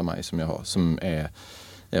från Samai som jag har. Som är,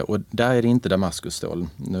 och där är det inte damaskusstål.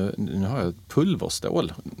 Nu har jag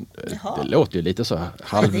pulverstål. Jaha. Det låter ju lite så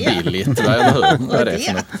halvbilligt, eller hur? Vad är det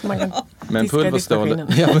för något? Men pulverstål...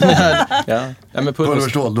 men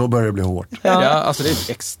pulverstål, då börjar det bli hårt. Ja, alltså det är ett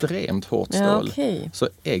extremt hårt stål. Ja, okay. Så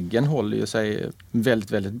äggen håller ju sig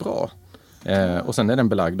väldigt, väldigt bra. Och sen är den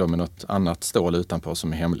belagd då med något annat stål utanpå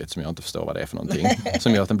som är hemligt som jag inte förstår vad det är för någonting.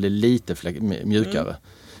 Som gör att den blir lite mjukare.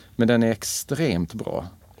 Men den är extremt bra.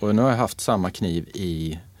 Och nu har jag haft samma kniv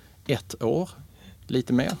i 1 år,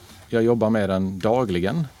 lite mer. Jag jobbar med den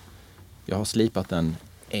dagligen. Jag har slipat den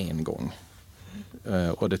 1 gång.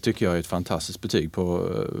 Och det tycker jag är ett fantastiskt betyg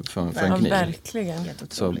för en kniv. Verkligen.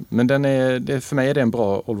 Så, men för mig är det en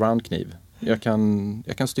bra allround-kniv. Jag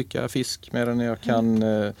kan stycka fisk med den, jag kan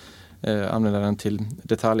använda den till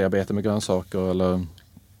detaljarbete med grönsaker eller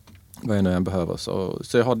vad jag nu än behöver.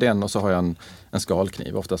 Så jag har den och så har jag en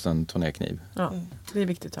skalkniv, oftast en tornékniv. Ja, det är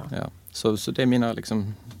viktigt att ha. Ja. Så det är mina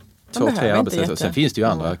 2-3 arbetssätt. Sen finns det ju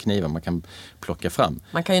andra knivar man kan plocka fram.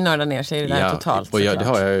 Man kan ju nörda ner sig i det där totalt. Och jag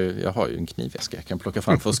har ju en knivväska jag kan plocka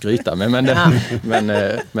fram för att skryta med.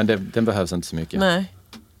 Men den behövs inte så mycket. Nej.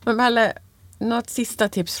 Men Palle, något sista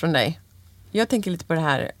tips från dig? Jag tänker lite på det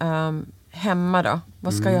här hemma då.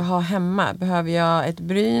 Vad ska jag ha hemma? Behöver jag ett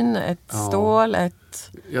bryn, ett stål,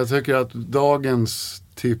 Jag tycker att dagens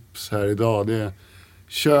tips här idag det är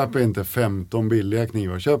köp inte 15 billiga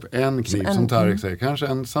knivar. Köp en kniv som Tarek säger. Kanske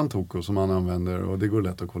en Santoku som man använder och det går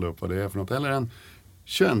lätt att kolla upp vad det är för något. Eller en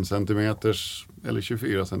 21 cm eller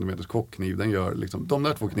 24 cm kockkniv. Den gör de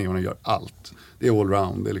där 2 knivarna gör allt. Det är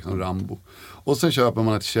allround, det är Rambo. Och sen köper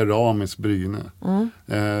man ett keramiskt bryne.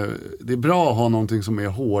 Det är bra att ha någonting som är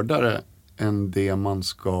hårdare än det man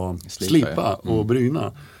ska slipa och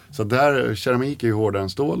bryna. Så där, keramik är ju hårdare än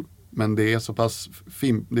stål. Men det är så pass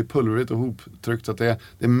det är pulverigt och hoptryckt så att det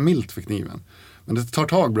är milt för kniven. Men det tar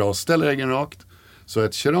tag bra och ställer äggen rakt. Så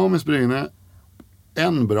ett keramiskt bryne,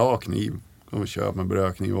 en bra kniv. Och köp med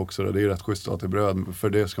brödkniv också. Det är rätt schysst att ha till bröd. För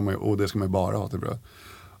det ska man ju bara ha till bröd.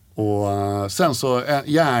 Och sen så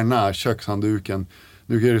gärna kökshandduken.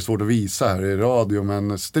 Nu är det svårt att visa här i radio,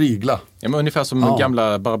 men strigla. Ja, men ungefär som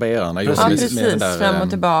gamla barberarna. Precis, där, fram och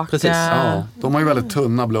tillbaka. Precis. Ja, de har ju väldigt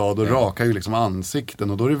tunna blad och rakar ju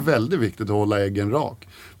ansikten. Och då är det väldigt viktigt att hålla äggen rak.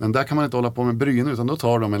 Men där kan man inte hålla på med bryne, utan då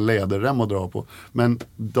tar de en läderrem och drar på. Men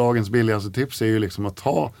dagens billigaste tips är ju att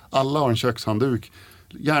alla har en kökshandduk.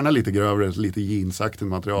 Gärna lite grövre, lite jeansaktigt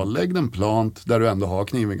material. Lägg den plant där du ändå har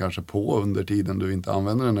kniven kanske på under tiden du inte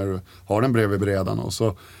använder den när du har den bredvid brädan. Och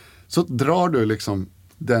så drar du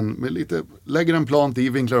den med lite, lägger en plant i,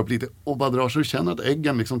 vinklar upp lite och bara drar så du känner att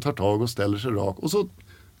äggen tar tag och ställer sig rak. Och så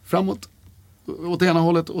framåt åt ena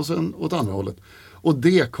hållet och sen åt andra hållet. Och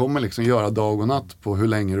det kommer göra dag och natt på hur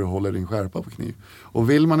länge du håller din skärpa på kniv. Och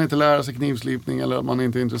vill man inte lära sig knivslipning eller att man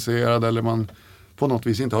inte är intresserad eller man på något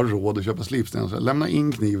vis inte har råd att köpa slipsten, så lämna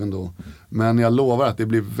in kniven då. Men jag lovar att det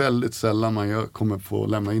blir väldigt sällan man kommer få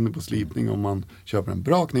lämna in det på slipning om man köper en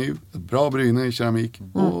bra kniv, ett bra bryne i keramik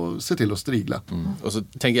och se till att strigla. Och så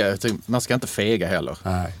tänker jag, man ska inte fega heller.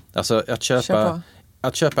 Nej. Alltså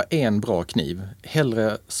att köpa en bra kniv,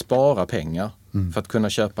 hellre spara pengar för att kunna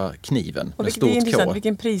köpa kniven och med stort K.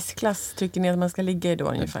 Vilken prisklass tycker ni att man ska ligga i då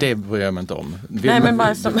ungefär? Det bryr jag mig inte om. Men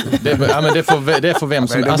bara som... det får vem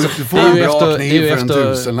som... Alltså, du får en bra kniv för en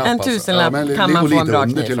tusenlapp. En tusenlapp kan man få en bra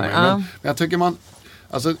kniv för. Men jag tycker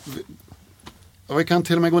vi kan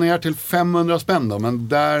till och med gå ner till 500 spänn då, men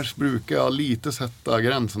där brukar jag lite sätta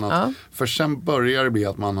gränsen. För sen börjar det bli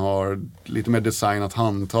att man har lite mer designat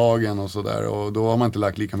handtagen och sådär, och då har man inte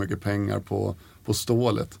lagt lika mycket pengar på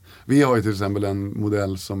stålet. Vi har ju till exempel en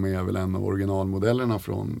modell som är väl en av originalmodellerna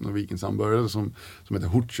från Viking började som heter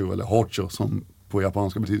Hocho eller Hocho som på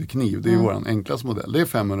japanska betyder kniv. Det är vår enklaste modell. Det är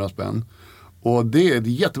 500 spänn. Och det är ett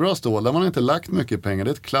jättebra stål där man inte lagt mycket pengar.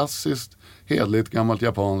 Det är ett klassiskt, hedligt, gammalt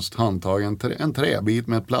japanskt handtag. En träbit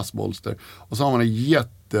med ett plastbolster. Och så har man ett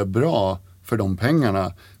jättebra, för de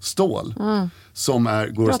pengarna, stål. Som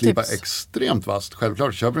går att slipa extremt vasst.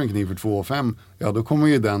 Självklart, köper du en kniv för 2,5, ja då kommer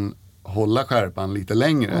ju den hålla skärpan lite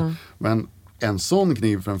längre. Men en sån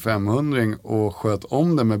kniv för en 500 och sköt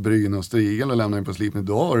om den med bryn och strigel och lämnade den på slipning,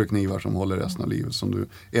 då har du knivar som håller resten av livet som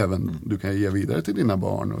du kan ge vidare till dina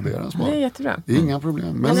barn och deras barn. Det är jättebra. Det är inga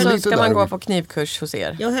problem. Men så ska man gå på knivkurs hos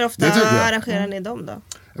er? Ja, hur ofta arrangerar ni dem då?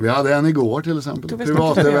 Vi hade en igår till exempel.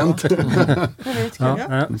 Privat-event.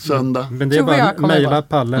 Söndag. Men det är bara mejla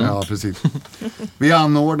pallen. Ja, precis. Vi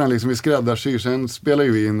anordnar liksom, vi skräddarsyr. Sen spelar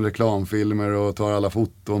ju vi in reklamfilmer och tar alla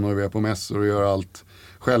foton och vi är på mässor och gör allt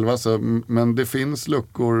själva. Så, men det finns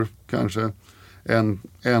luckor kanske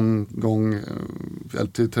en gång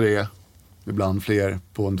eller till 3, ibland fler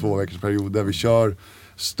på en 2 veckors period där vi kör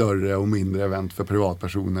större och mindre event för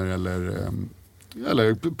privatpersoner eller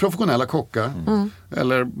professionella kockar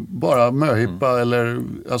eller bara möhippa eller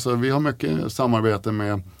alltså vi har mycket samarbete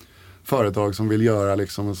med företag som vill göra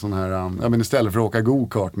liksom en sån här men istället för att åka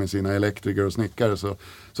go-kart med sina elektriker och snickare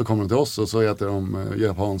så kommer de till oss och så äter de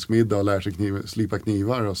japansk middag och lär sig slipa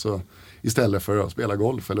knivar och så istället för att spela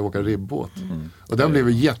golf eller åka ribbåt. Och det har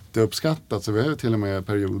blivit jätteuppskattat så vi har till och med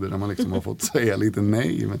perioder där man liksom har fått säga lite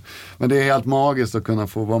nej. Men det är helt magiskt att kunna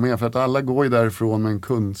få vara med för att alla går ju därifrån med en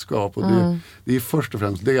kunskap och det är först och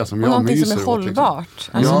främst det som jag myser åt. Någonting som är hållbart.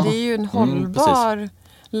 Liksom. Alltså det är ju en hållbar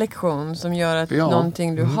lektion som gör att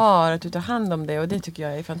någonting du har, att du tar hand om det och det tycker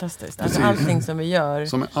jag är fantastiskt. Alltså allting som vi gör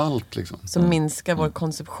som är allt liksom. Som minskar vår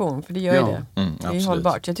konsumtion, för det gör ju det. Det är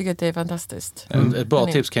hållbart. Jag tycker att det är fantastiskt. Ett bra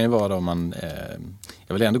tips kan ju vara då om man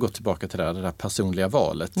jag vill ändå gå tillbaka till det där personliga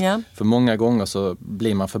valet. För många gånger så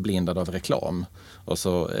blir man förblindad av reklam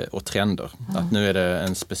och trender. Att nu är det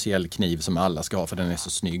en speciell kniv som alla ska ha för den är så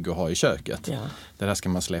snygg att ha i köket. Det där ska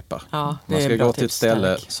man släppa. Man ska gå till ett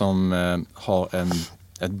ställe som har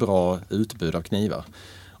ett bra utbud av knivar.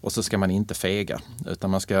 Och så ska man inte fega. Utan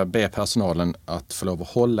man ska be personalen att få lov att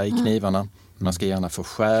hålla i knivarna. Man ska gärna få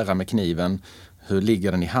skära med kniven. Hur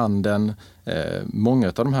ligger den i handen? Många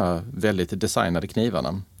av de här väldigt designade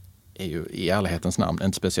knivarna är ju i ärlighetens namn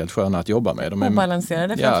inte speciellt sköna att jobba med. De är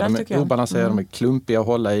obalanserade framförallt tycker jag. Obalanserade, de är klumpiga att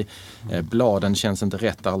hålla i. Bladen känns inte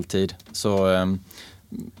rätt alltid. Så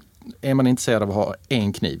är man intresserad av att ha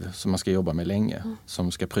en kniv som man ska jobba med länge,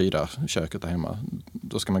 som ska pryda köket där hemma,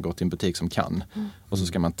 då ska man gå till en butik som kan och så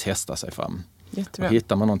ska man testa sig fram. Och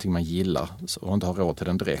hittar man någonting man gillar och inte har råd till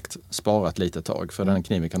den direkt, spara ett litet tag för den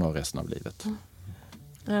kniven kan ha resten av livet.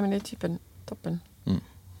 Ja, men det är toppen.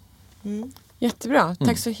 Jättebra.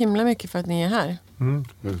 Tack så himla mycket för att ni är här.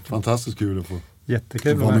 Det är fantastiskt kul att få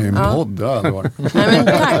jättekul vara med i en podd. Nej, men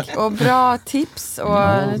tack och bra tips och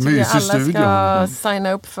nu tycker jag alla ska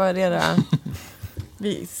signa upp för era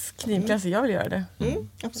knivklasser. Jag vill göra det.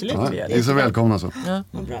 Absolut. Ja, det är så välkomna så. Ja.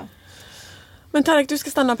 Bra. Men Tarek, du ska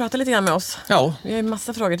stanna och prata lite grann med oss. Ja. Vi har ju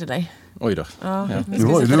massa frågor till dig. Oj då. Ja. Vi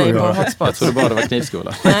ska sätta dig på hotspot. Jag trodde bara det var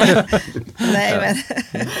knivskola. Nej,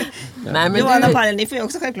 men Johan och Pallen, ni får ju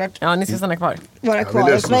också självklart ni ska stanna kvar. Vara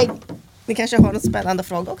kvar. Ni kanske har något spännande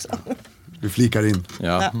fråga också. Vi flikar in.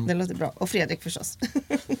 Ja, det låter bra. Och Fredrik förstås.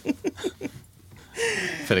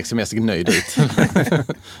 Fredrik ser mest nöjd ut.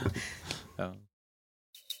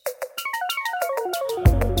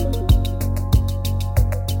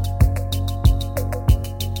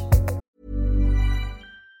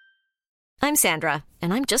 I'm Sandra,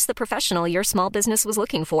 and I'm just the professional your small business was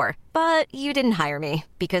looking for. But you didn't hire me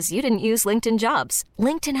because you didn't use LinkedIn Jobs.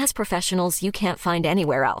 LinkedIn has professionals you can't find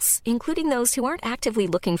anywhere else, including those who aren't actively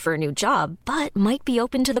looking for a new job, but might be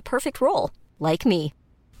open to the perfect role, like me.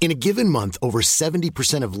 In a given month, over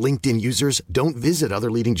 70% of LinkedIn users don't visit other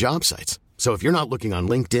leading job sites. So if you're not looking on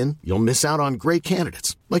LinkedIn, you'll miss out on great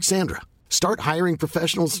candidates, like Sandra. Start hiring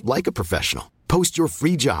professionals like a professional. Post your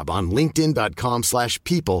free job on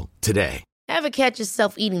linkedin.com/people today. Ever catch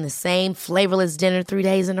yourself eating the same flavorless dinner 3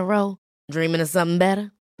 days in a row? Dreaming of something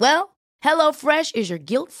better? Well, HelloFresh is your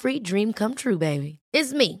guilt-free dream come true, baby.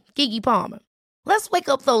 It's me, Keke Palmer. Let's wake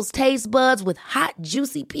up those taste buds with hot,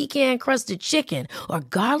 juicy pecan-crusted chicken or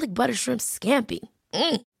garlic butter shrimp scampi.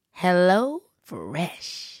 Hello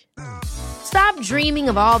Fresh. Stop dreaming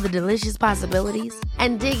of all the delicious possibilities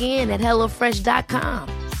and dig in at HelloFresh.com.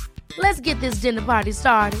 Let's get this dinner party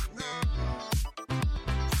started.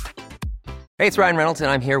 Hey, it's Ryan Reynolds,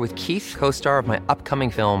 and I'm here with Keith, co-star of my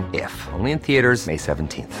upcoming film, If, only in theaters May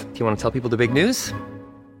 17th. Do you want to tell people the big news?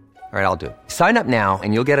 All right, I'll do it. Sign up now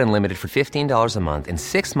and you'll get unlimited for $15 a month and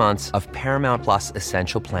 6 months of Paramount Plus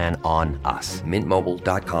Essential Plan on us.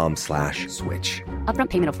 MintMobile.com/switch. Upfront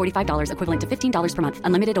payment of $45 equivalent to $15 per month.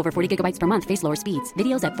 Unlimited over 40 gigabytes per month. Face lower speeds.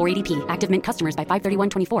 Videos at 480p. Active Mint customers by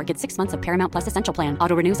 531.24 get 6 months of Paramount Plus Essential Plan.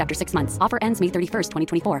 Auto renews after 6 months. Offer ends May 31st,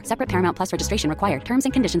 2024. Separate Paramount Plus registration required. Terms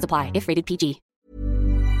and conditions apply if rated PG.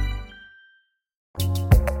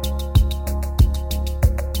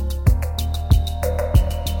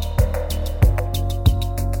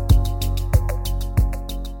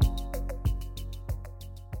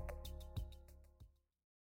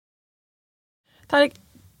 Tareq,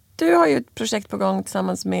 du har ju ett projekt på gång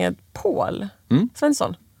tillsammans med Paul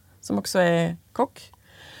Svensson, som också är kock.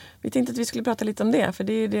 Vi tänkte att vi skulle prata lite om det, för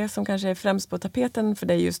det är ju det som kanske är främst på tapeten för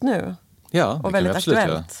dig just nu. Ja, och väldigt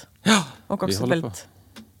aktuellt. Ja, och också väldigt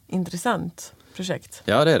intressant projekt.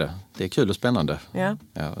 Ja, det är det. Det är kul och spännande. Ja.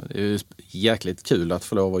 Ja, det är ju jäkligt kul att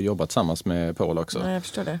få lov att jobba tillsammans med Paul också. Ja, jag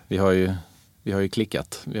förstår det. Vi har ju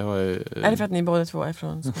klickat. Är det för att ni båda två är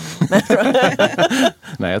från Skåne?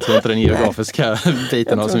 Nej, jag tror inte den geografiska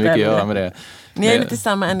biten har så mycket att göra med det. Ni har lite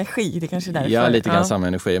samma energi, det kanske är därför. Ja, lite grann samma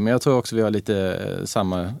energi. Men jag tror också vi har lite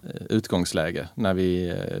samma utgångsläge när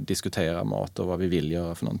vi diskuterar mat och vad vi vill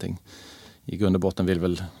göra för någonting. I grund och botten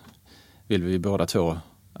vill vi båda två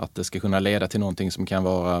att det ska kunna leda till någonting som kan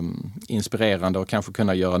vara inspirerande och kanske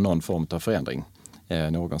kunna göra någon form av förändring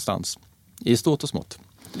någonstans. I stort och smått.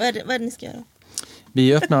 Vad är det ni ska göra?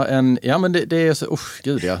 Vi öppnar en... Ja, men det är så...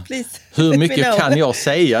 Gud ja. Please. Hur mycket kan jag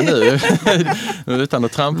säga nu utan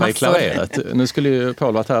att trampa i klaveret? Nu skulle ju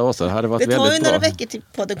Paul varit här också. Det hade varit väldigt bra. Det tar ju några veckor till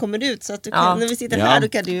podden kommer ut, så att du kan, när vi sitter här då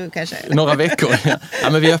kan du ju kanske... Några veckor. Ja,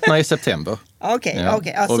 men vi öppnar i september. Okej.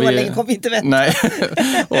 Så länge kommer vi inte vänta. Nej,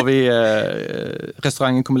 och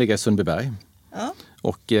restaurangen kommer ligga i Sundbyberg. Ja.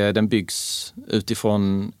 Och den byggs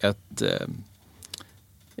utifrån ett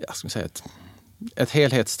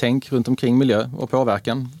helhetstänk runt omkring miljö och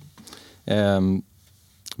påverkan.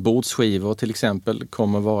 Bordsskivor till exempel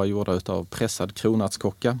kommer vara gjorda av pressad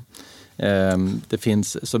kronärtskocka. Det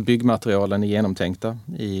finns, så byggmaterialen är genomtänkta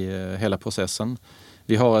i hela processen.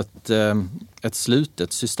 Vi har ett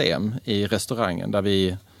slutet system i restaurangen där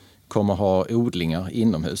vi kommer ha odlingar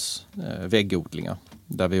inomhus, väggodlingar.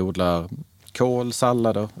 Där vi odlar kål,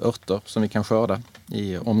 sallader, örter som vi kan skörda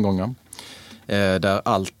i omgångar. Där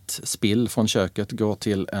allt spill från köket går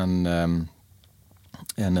till en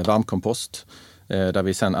varmkompost. Där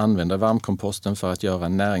vi sedan använder varmkomposten för att göra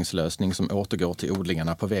en näringslösning som återgår till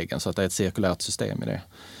odlingarna på väggen. Så att det är ett cirkulärt system i det.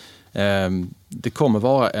 Det kommer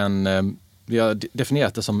vara vi har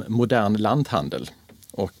definierat det som modern lanthandel.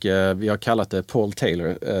 Och vi har kallat det Paul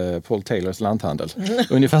Taylors lanthandel.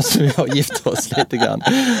 Ungefär som vi har gift oss lite grann.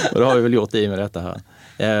 Och det har vi väl gjort i med detta här.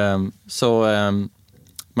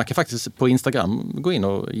 Man kan faktiskt på Instagram gå in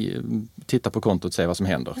och titta på kontot och se vad som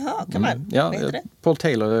händer. Ja, kan man? Ja, Paul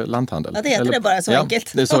Taylor lanthandel. Ja, det heter det bara så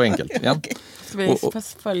enkelt. Det är så enkelt. Ja. Okay. Ska vi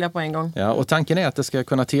följa på en gång? Ja, och tanken är att det ska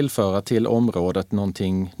kunna tillföra till området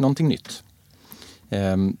någonting nytt.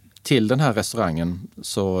 Till den här restaurangen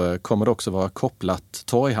så kommer det också vara kopplat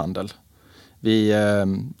torghandel. Vi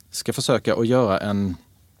ska försöka att göra en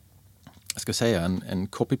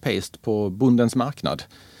copy-paste på bondens marknad.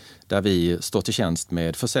 Där vi står till tjänst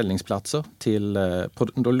med försäljningsplatser till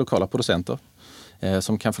de lokala producenter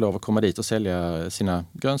som kan få lov att komma dit och sälja sina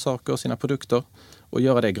grönsaker och sina produkter och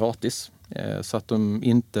göra det gratis. Så att de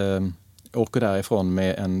inte åker därifrån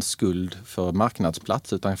med en skuld för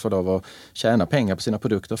marknadsplats utan får lov att tjäna pengar på sina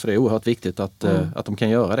produkter, för det är oerhört viktigt att de kan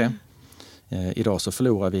göra det. Idag så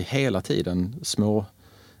förlorar vi hela tiden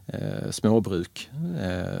småbruk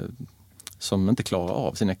som inte klarar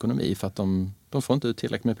av sin ekonomi för att de får inte ut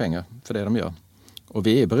tillräckligt med pengar för det de gör. Och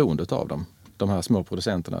vi är beroende av dem, de här små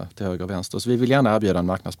producenterna till höger och vänster. Så vi vill gärna erbjuda en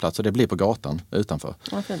marknadsplats och det blir på gatan utanför.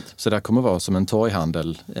 Så det kommer vara som en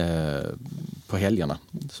torghandel på helgerna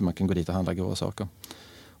så man kan gå dit och handla goda saker.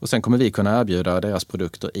 Och sen kommer vi kunna erbjuda deras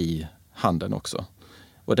produkter i handeln också.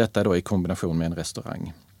 Och detta är då i kombination med en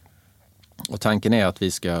restaurang. Och tanken är att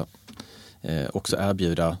vi ska också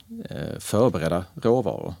erbjuda förberedda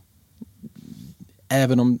råvaror.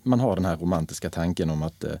 Även om man har den här romantiska tanken om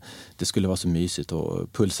att det skulle vara så mysigt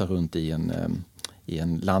att pulsa runt i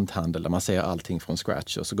en lanthandel där man ser allting från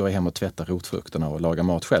scratch och så går jag hem och tvättar rotfrukterna och lagar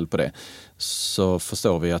mat själv på det. Så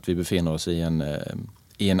förstår vi att vi befinner oss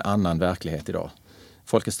i en annan verklighet idag.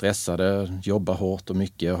 Folk är stressade, jobbar hårt och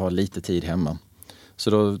mycket och har lite tid hemma. Så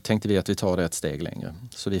då tänkte vi att vi tar det ett steg längre.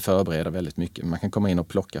 Så vi förbereder väldigt mycket. Man kan komma in och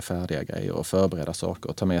plocka färdiga grejer och förbereda saker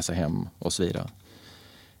och ta med sig hem och så vidare.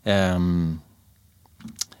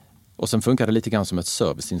 Och sen funkar det lite grann som ett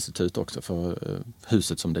serviceinstitut också för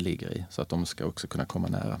huset som det ligger i. Så att de ska också kunna komma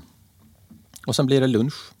nära. Och sen blir det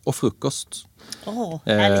lunch och frukost.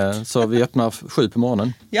 Så vi öppnar 7 på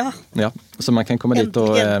morgonen. Ja. Så man kan komma dit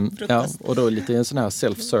och då lite en sån här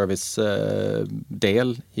self-service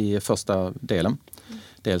del i första delen.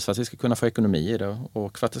 Dels för att vi ska kunna få ekonomi i det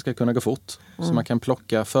och för att det ska kunna gå fort. Så man kan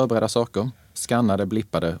förbereda saker, skanna det,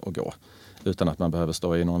 blippa det och gå. Utan att man behöver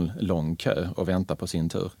stå i någon lång kö och vänta på sin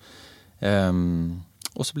tur.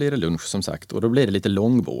 Och så blir det lunch som sagt. Och då blir det lite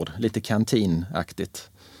långbord, lite kantinaktigt.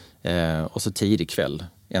 Och så tidig kväll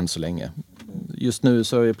än så länge. Just nu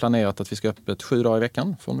så är det planerat att vi ska öppet 7 dagar i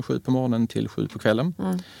veckan. Från 7 på morgonen till 7 på kvällen.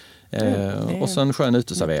 Och så en skön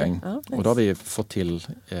uteservering. Ja, nice. Och då har vi fått till,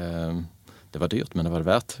 det var dyrt men det var det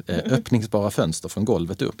värt, öppningsbara fönster från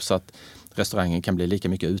golvet upp så att restaurangen kan bli lika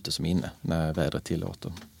mycket ute som inne när vädret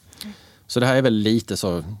tillåter. Så det här är väl lite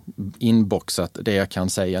så inboxat det jag kan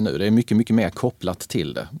säga nu. Det är mycket, mycket mer kopplat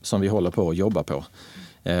till det som vi håller på att jobba på.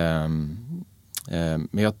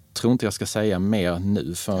 Men jag tror inte jag ska säga mer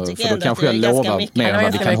nu för då kanske jag lovar mer än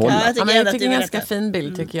vad vi kan hålla. Jag tycker en ganska fin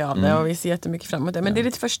bild tycker jag av det och vi ser jättemycket framåt det. Men det är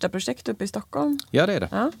ditt första projekt uppe i Stockholm? Ja, det är det.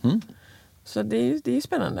 Ja. Så det är ju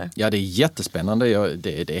spännande. Ja, det är jättespännande.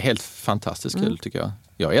 Det är helt fantastiskt kul tycker jag.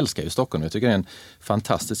 Jag älskar ju Stockholm. Jag tycker det är en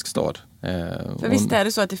fantastisk stad. För visst är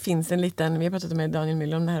det så att det finns en liten, vi har pratat med Daniel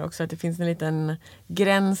Müller om det här också, att det finns en liten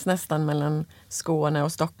gräns nästan mellan Skåne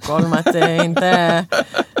och Stockholm. Att det inte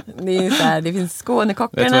det är så här, det finns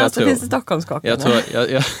Skånekockarna och så finns det Stockholmskockarna.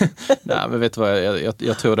 Nej, men vet du vad,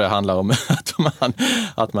 jag tror det handlar om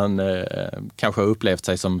att man kanske har upplevt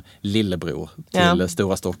sig som lillebror till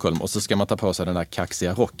stora Stockholm och så ska man ta på sig den där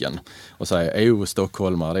kaxiga rocken och säga,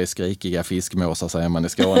 stockholmare, det är skrikiga fiskmåsar säger man i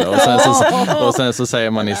Skåne och sen så säger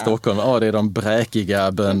man i Stockholm, det är de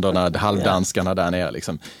bräkiga bönderna, halvdanskarna där nere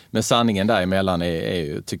liksom. Men sanningen däremellan är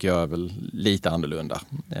ju, tycker jag, väl lite annorlunda.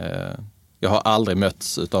 Jag har aldrig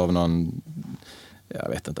mötts av någon, jag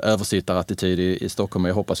vet inte, översittarattityd i Stockholm.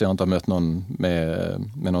 Jag hoppas jag inte har mött någon med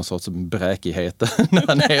någon sorts bräkighet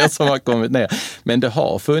där nere som har kommit ner. Men det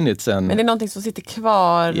har funnits en... Men det är någonting som sitter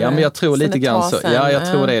kvar. Ja, men jag tror lite grann så. Ja,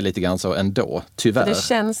 jag tror det är lite grann så ändå, tyvärr. För det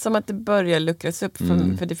känns som att det börjar luckras upp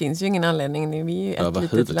för det finns ju ingen anledning. Vi är ju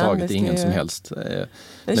ett litet land. Ingen som helst.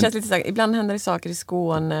 Det känns lite så här, ibland händer det saker i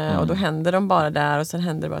Skåne och då händer de bara där och sen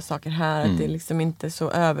händer det bara saker här. Att det är liksom inte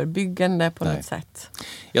så överbyggande på något sätt.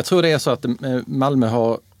 Jag tror det är så att Malmö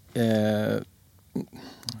har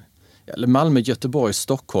Malmö, Göteborg,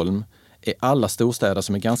 Stockholm är alla storstäder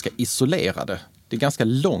som är ganska isolerade. Det är ganska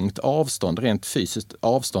långt avstånd, rent fysiskt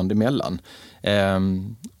avstånd emellan.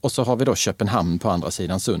 Och så har vi då Köpenhamn på andra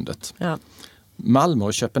sidan sundet. Ja. Malmö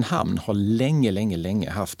och Köpenhamn har länge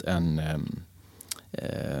haft en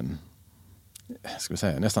ska vi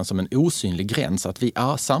säga, nästan som en osynlig gräns att vi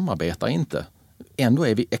samarbetar inte. Ändå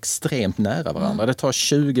är vi extremt nära varandra. Det tar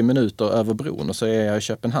 20 minuter över bron och så är jag i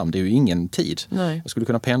Köpenhamn. Det är ju ingen tid. Nej. Jag skulle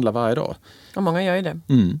kunna pendla varje dag. Och många gör ju det.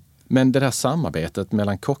 Men det där samarbetet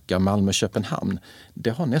mellan kockar Malmö och Köpenhamn, det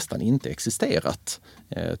har nästan inte existerat.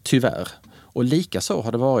 Tyvärr. Och lika så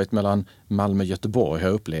har det varit mellan Malmö och Göteborg har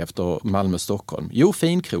jag upplevt och Malmö och Stockholm. Jo,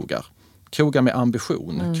 finkrogar. Krogar med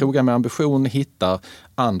ambition. Krogar med ambition hittar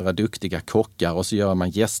andra duktiga kockar och så gör man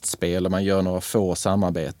gästspel och man gör några få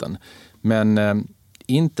samarbeten. Men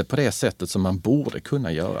inte på det sättet som man borde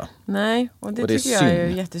kunna göra. Nej, och det tycker jag är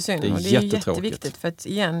jättesynd. Det är, och det är jätteviktigt för att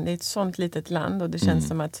igen, det är ett sånt litet land och det känns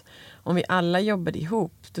som att om vi alla jobbade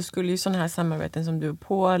ihop då skulle ju sådana här samarbeten som du och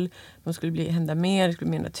Paul, de skulle hända mer, det skulle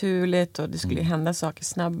bli mer naturligt och det skulle hända saker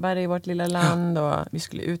snabbare i vårt lilla land och vi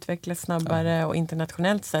skulle utvecklas snabbare och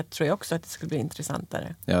internationellt sett tror jag också att det skulle bli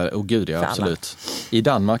intressantare. Ja, och gud ja, absolut. I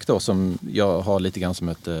Danmark då som jag har lite grann som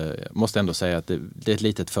ett, måste ändå säga att det är ett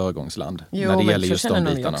litet föregångsland när det gäller just de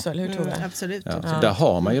bitarna. Också, eller hur, Tove? Absolut. Ja, så där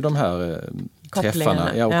har man ju de här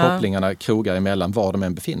träffarna och kopplingarna krogar emellan var de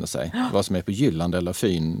än befinner sig. Vad som är på Jylland eller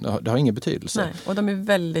Fyn, det har ingen betydelse. Nej, och de är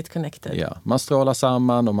väldigt connected. Ja, man strålar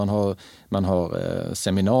samman och man har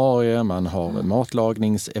seminarier, man har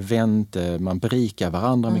matlagningsevent, man berikar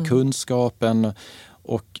varandra med kunskapen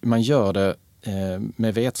och man gör det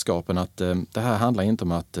med vetskapen att det här handlar inte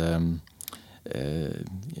om att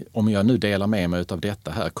om jag nu delar med mig av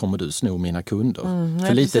detta här kommer du sno mina kunder.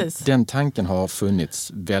 För lite, den tanken har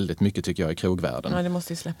funnits väldigt mycket tycker jag i krogvärlden. Ja, det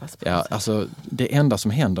måste ju släppas på ja, alltså, det enda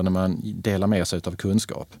som händer när man delar med sig av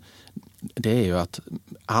kunskap det är ju att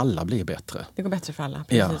alla blir bättre. Det går bättre för alla.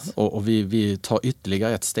 Precis. Ja, och vi tar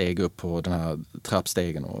ytterligare ett steg upp på den här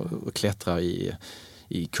trappstegen och klättrar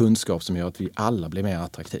i kunskap som gör att vi alla blir mer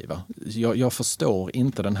attraktiva. Jag förstår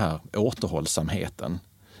inte den här återhållsamheten.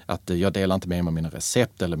 Att jag delar inte med mig av mina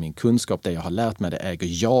recept eller min kunskap. Det jag har lärt mig det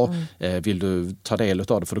äger jag. Vill du ta del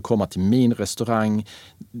av det får du komma till min restaurang.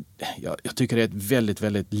 Jag tycker det är ett väldigt,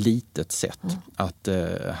 väldigt litet sätt att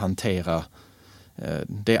hantera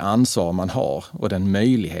det ansvar man har och den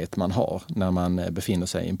möjlighet man har när man befinner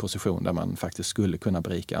sig i en position där man faktiskt skulle kunna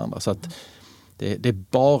berika andra. Så att det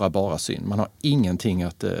är bara synd. Man har ingenting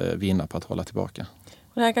att vinna på att hålla tillbaka.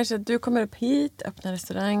 Och det här kanske att du kommer upp hit, öppnar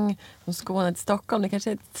restaurang från Skåne till Stockholm. Det kanske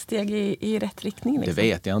är ett steg i rätt riktning. Liksom. Det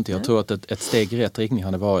vet jag inte. Jag tror att ett steg i rätt riktning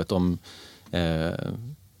hade varit om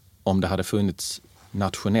det hade funnits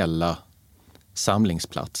nationella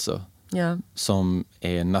samlingsplatser som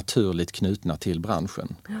är naturligt knutna till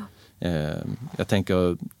branschen. Jag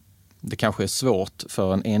tänker Det kanske är svårt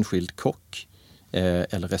för en enskild kock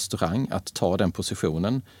eller restaurang att ta den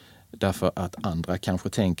positionen. Därför att andra kanske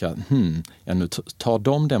tänker, nu tar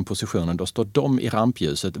de den positionen, då står de i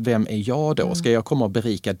rampljuset. Vem är jag då? Ska jag komma och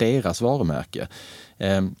berika deras varumärke?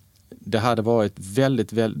 Det hade varit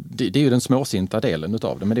det är ju den småsinta delen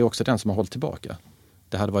utav det, men det är också den som har hållit tillbaka.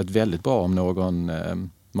 Det hade varit väldigt bra om någon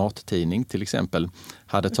mattidning till exempel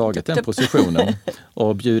hade tagit den positionen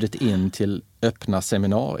och bjudit in till öppna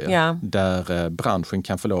seminarier där branschen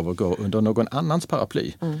kan få lov att gå under någon annans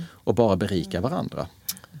paraply och bara berika varandra.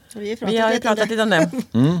 Vi har ju pratat lite om det.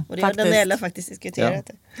 Och det har Daniela faktiskt diskuterat.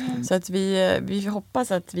 Ja. Så att vi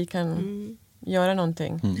hoppas att vi kan göra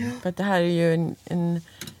någonting. För att det här är ju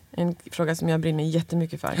en fråga som jag brinner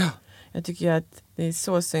jättemycket för. Jag tycker ju att det är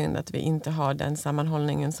så synd att vi inte har den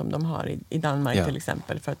sammanhållningen som de har i Danmark till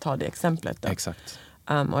exempel, för att ta det exemplet. Då. Exakt.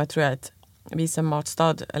 Och jag tror att vi som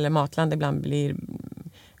matstad eller matland ibland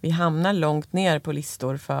vi hamnar långt ner på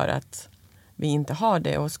listor för att vi inte har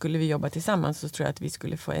det, och skulle vi jobba tillsammans så tror jag att vi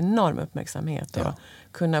skulle få enorm uppmärksamhet och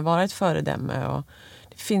kunna vara ett föredöme, och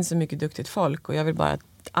det finns så mycket duktigt folk och jag vill bara att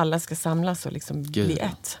alla ska samlas och liksom bli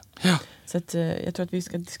ett. Ja. Så att, jag tror att vi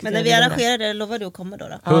ska diskutera. Men när vi arrangerar det, lovar du att komma då?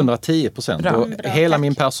 110%. Och hela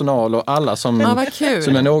min personal och alla som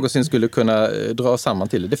jag någonsin skulle kunna dra samman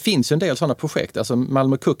till det. Det finns ju en del sådana projekt. Alltså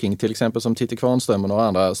Malmö Cooking till exempel, som Titti Kvarnström och några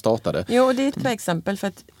andra startade. Jo, det är ett bra exempel, för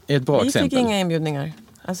att vi fick inga inbjudningar.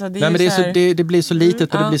 Alltså det blir så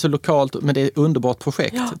litet och det blir så lokalt, men det är ett underbart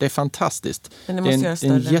projekt. Ja. Det är fantastiskt. Det är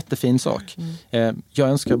en jättefin sak. Jag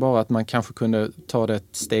önskar bara att man kanske kunde ta det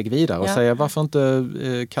ett steg vidare och säga, varför inte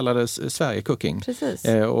kalla det Sverige Cooking?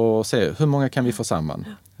 Och se hur många kan vi få samman.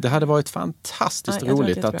 Det hade varit fantastiskt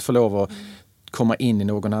roligt att få lov att komma in i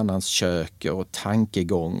någon annans kök och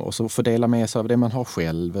tankegång och så få dela med sig av det man har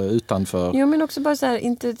själv utanför. Jo, men också bara så här,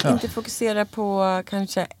 inte fokusera på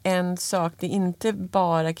kanske en sak. Det är inte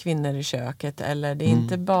bara kvinnor i köket, eller det är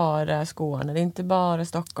inte bara Skåne, det är inte bara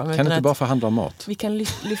Stockholm. Kan det inte bara förhandla om mat? Vi kan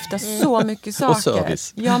lyfta så mycket saker. Och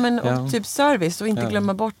service. Ja, men och typ service, och inte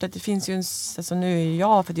glömma bort att det finns ju alltså nu är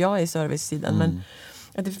jag, för att jag är i servicesidan, men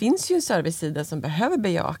att det finns ju en servicesida som behöver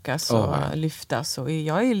bejakas och lyftas, och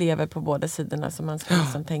jag är ju elever på båda sidorna, som man ska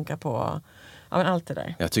liksom tänka på allt det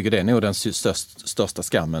där. Jag tycker det är nog den största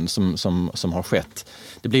skammen som har skett.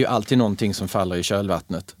 Det blir ju alltid någonting som faller i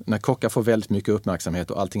kölvattnet. När kockar får väldigt mycket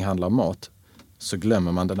uppmärksamhet och allting handlar om mat, så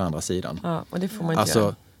glömmer man den andra sidan. Ja, och det får man inte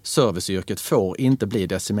göra. Serviceyrket får inte bli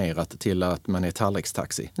decimerat till att man är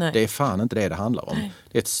tallrikstaxi. Nej. Det är fan inte det handlar om. Nej.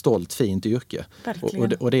 Det är ett stolt, fint yrke.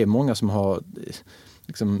 Och det är många som har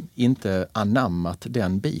liksom inte anammat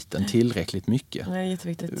den biten tillräckligt mycket. Det är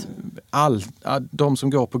jätteviktigt. De som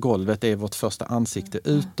går på golvet är vårt första ansikte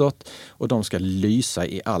utåt, och de ska lysa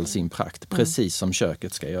i all sin prakt, precis som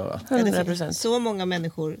köket ska göra. 100%. Så många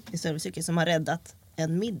människor i serviceyrket som har räddat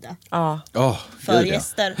en middag för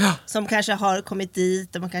gäster som kanske har kommit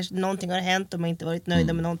dit och någonting har hänt och man inte varit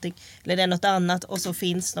nöjda med någonting, eller det är något annat, och så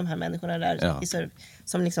finns de här människorna där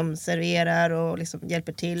som liksom serverar och liksom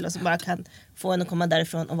hjälper till, och som bara kan få en att komma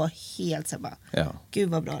därifrån och vara helt så bara, gud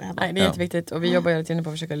vad bra det här var. Nej, det är jätteviktigt, och vi jobbar hela tiden på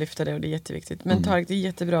att försöka lyfta det, och det är jätteviktigt. Men Tarek, det är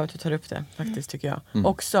jättebra att du tar upp det faktiskt, tycker jag.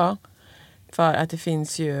 Också för att det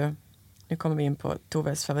finns ju, nu kommer vi in på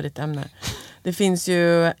Toves favoritämne. Det finns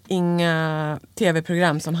ju inga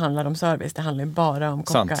tv-program som handlar om service. Det handlar ju bara om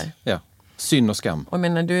kockar. Sant. Ja. Synd och skam. Och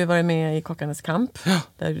menar, du har varit med i Kockarnas kamp.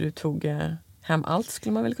 Där du tog hem allt,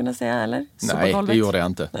 skulle man väl kunna säga, eller? Nej, det gjorde jag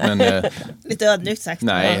inte. Men, lite ödmjukt sagt.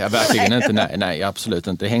 Nej, verkligen inte. Nej, absolut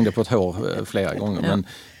inte. Det hängde på ett hår flera gånger. Men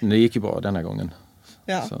det gick ju bra denna gången.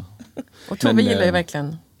 Ja. Så. Och Tove gillar ju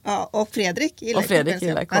verkligen... Ja, och Fredrik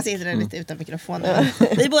gillar han sitter där lite utan mikrofonen.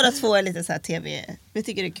 Vi båda två är lite så här tv. Vi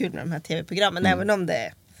tycker det är kul med de här tv-programmen, även om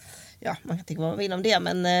det, man kan tycka vad man vill om det.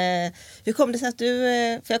 Men hur kom det sig att du,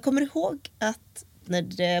 för jag kommer ihåg att när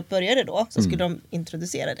det började då, så skulle de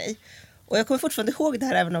introducera dig. Och jag kommer fortfarande ihåg det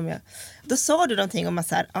här, även om då sa du någonting om att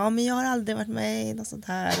så här, men jag har aldrig varit med i något sånt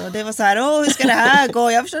här. Och det var så här, hur ska det här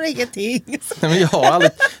gå? Jag förstår ingenting. Men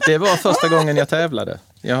det var första gången jag tävlade.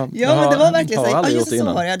 Men det var verkligen så.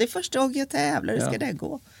 Det är första gången jag tävlar, hur ska det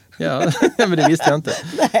gå? Ja, men det visste jag inte.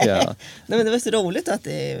 Nej, men det var så roligt att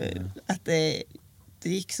det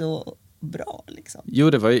gick så bra liksom. Jo,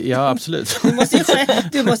 det var, absolut.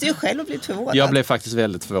 Du måste ju själv ha blivit förvånad. Jag blev faktiskt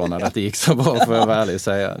väldigt förvånad att det gick så bra, för att vara ärlig och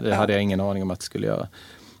säga. Det hade jag ingen aning om att det skulle göra.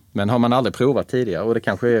 Men har man aldrig provat tidigare, och det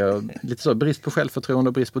kanske är lite så brist på självförtroende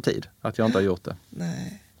och brist på tid, att jag inte har gjort det.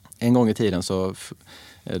 Nej. En gång i tiden så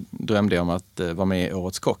drömde jag om att vara med i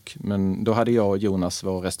Årets kock. Men då hade jag och Jonas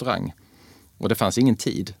vår restaurang. Och det fanns ingen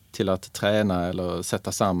tid till att träna eller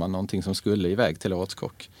sätta samman någonting som skulle iväg till Årets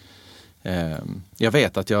kock. Jag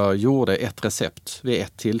vet att jag gjorde ett recept vid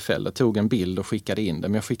ett tillfälle, tog en bild och skickade in det.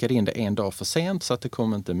 Men jag skickade in det en dag för sent så att det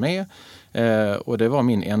kom inte med. Och det var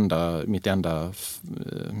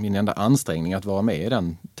min enda ansträngning att vara med i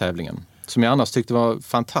den tävlingen. Som jag annars tyckte var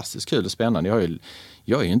fantastiskt kul och spännande.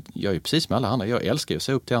 Jag är ju precis som alla andra. Jag älskar ju att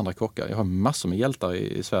se upp till andra kockar. Jag har massor med hjältar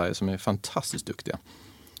i Sverige som är fantastiskt duktiga.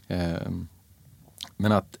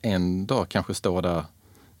 Men att en dag kanske stå där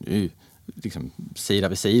liksom sida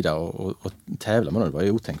vid sida och tävla med någon, det var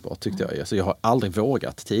ju otänkbart tyckte jag. Alltså, jag har aldrig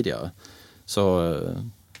vågat tidigare. Så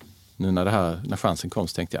nu när chansen kom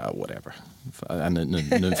så tänkte jag, whatever.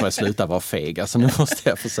 Nu får jag sluta vara feg. Alltså nu måste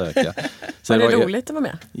jag försöka. Så var det roligt att vara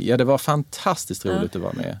med? Ja, det var fantastiskt roligt att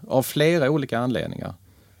vara med. Av flera olika anledningar.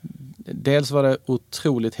 Dels var det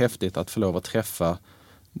otroligt häftigt att få lov att träffa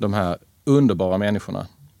de här underbara människorna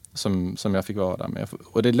som jag fick vara där med.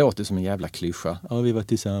 Och det låter som en jävla klyscha. Ja, vi var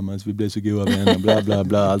tillsammans, vi blev så goda vänner, bla bla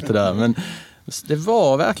bla, allt det där. Men det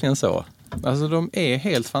var verkligen så. Alltså de är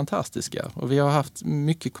helt fantastiska. Och vi har haft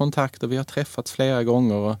mycket kontakt och vi har träffats flera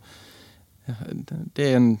gånger. Och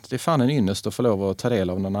det är fan en ynnest att få lov att ta del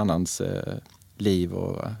av någon annans liv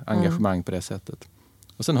och engagemang på det sättet.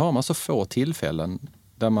 Och sen har man så få tillfällen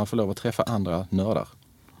där man får lov att träffa andra nördar.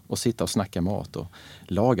 Och sitta och snacka mat och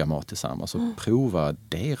laga mat tillsammans och prova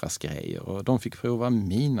deras grejer. Och de fick prova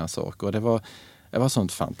mina saker. Och det var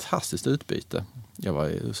sånt fantastiskt utbyte. Jag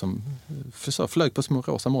var flög på små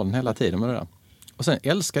rosa moln hela tiden med det där. Och sen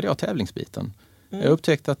älskade jag tävlingsbiten. Jag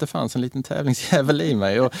upptäckte att det fanns en liten tävlingsjävel i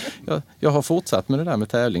mig. Och jag har fortsatt med det där med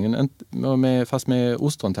tävlingen, fast med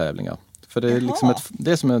ostrontävlingar. För det är, liksom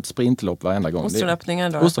det är som ett sprintlopp varenda gång. Ostronöppningar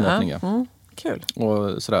då? Ostronöppningar. Ja. Kul.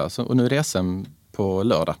 Och sådär. Och nu är det SM på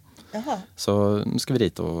lördag. Jaha. Så nu ska vi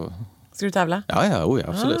dit och... Ska du tävla? Ja,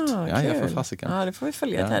 absolut. Jag får fasiken. Ja, det får vi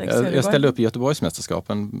följa här. Jag ställde upp i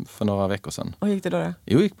Göteborgsmästerskapen för några veckor sedan. Och gick det då?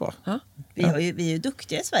 Jo, gick bra. Ja. Vi är ju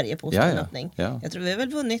duktiga i Sverige på ostronöppning. Ja. Jag tror vi har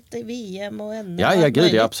väl vunnit i VM och NM. Ja,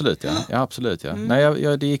 gud, ja, absolut. Ja, absolut, ja.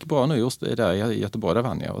 Nej, det gick bra nu just där i Göteborg, där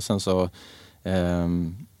vann jag. Och sen så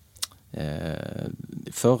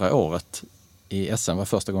förra året i SM var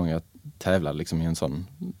första gången jag tävlade liksom i en sån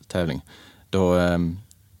tävling.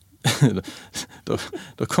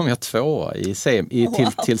 Då kom jag tvåa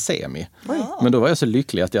till semi. Men då var jag så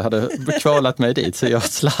lycklig att jag hade kvalat mig dit så jag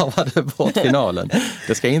slarvade bort finalen.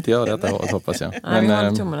 Det ska jag inte göra detta året, hoppas jag. Men, vi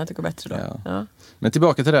håller tummarna att det går bättre då. Ja. Ja. Men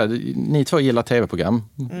tillbaka till det, ni två gillar tv-program.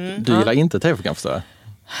 Du gillar inte tv-program, förstår jag.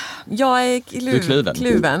 Jag är Du är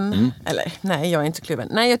kluven. Eller nej, jag är inte kluven.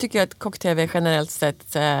 Nej, jag tycker att kock-tv generellt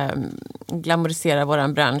sett glamoriserar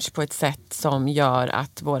våran bransch på ett sätt som gör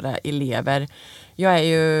att våra elever... Jag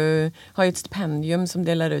har ju ett stipendium som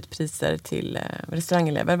delar ut priser till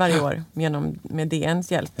restaurangelever varje år med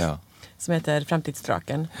DNs hjälp. Ja. Som heter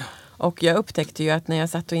Framtidsdraken. Och jag upptäckte ju att när jag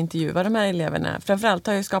satt och intervjuade de här eleverna, framförallt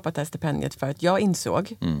har jag skapat det här stipendiet för att jag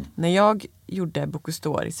insåg, när jag gjorde Bocuse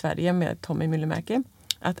d'Or i Sverige med Tommy Müllermäki,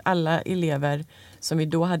 att alla elever som vi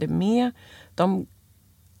då hade med, de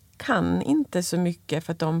kan inte så mycket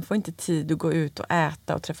för att de får inte tid att gå ut och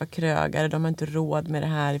äta och träffa krögare. De har inte råd med det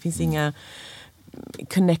här. Det finns inga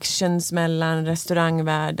connections mellan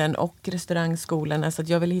restaurangvärlden och restaurangskolan. Så att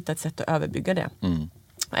jag ville hitta ett sätt att överbygga det.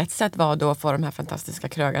 Ett sätt var då att få de här fantastiska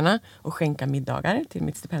krögarna och skänka middagar till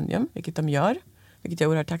mitt stipendium, vilket de gör, vilket jag är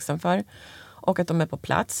oerhört tacksam för. Och att de är på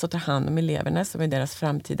plats och tar hand om eleverna som är deras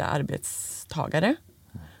framtida arbetstagare.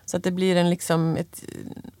 Så att det blir ett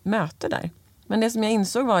möte där. Men det som jag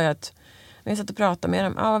insåg var ju att när jag satt och pratade med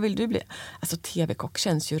dem, vad vill du bli? Alltså tv-kock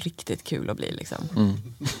känns ju riktigt kul att bli liksom.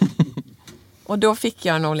 Och då fick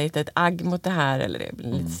jag nog lite ett agg mot det här, eller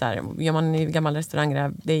lite så här, gör man i gammal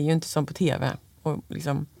restaurang, det är ju inte som på tv. Och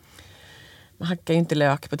liksom, man hackar ju inte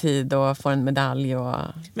lök på tid och får en medalj.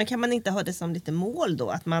 Men kan man inte ha det som lite mål då?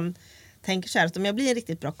 Att man tänker så här, att om jag blir en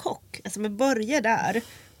riktigt bra kock, alltså man börjar där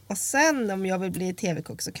och sen om jag vill bli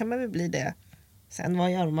tv-kock så kan man väl bli det sen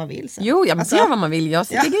vad gör man vill. Sen. Jo, man ser vad man vill. Jag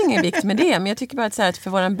lägger ingen vikt med det. Men jag tycker bara att för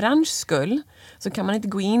våran branschs skull så kan man inte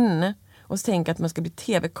gå in och tänka att man ska bli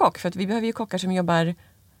tv-kock. För att vi behöver ju kockar som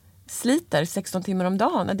sliter 16 timmar om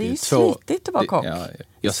dagen. Det är ju slitigt att vara kock.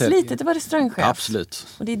 Slitigt att vara restaurangchef. Absolut.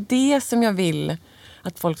 Och det är det som jag vill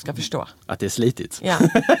att folk ska förstå. Att det är slitigt. Ja.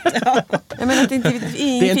 Jag menar att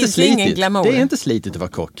det finns ingen glamour. Det är inte slitigt att vara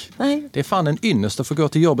kock. Nej. Det är fan en ynnest att få gå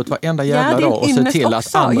till jobbet varenda jävla dag och se till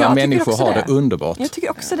att andra människor har det underbart. Jag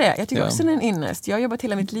tycker också det. Jag tycker också det är en ynnest. Jag har jobbat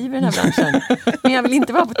hela mitt liv i den här branschen. Men jag vill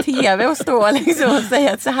inte vara på tv och stå och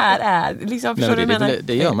säga att så här är.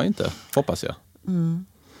 Det gör man ju inte, hoppas jag.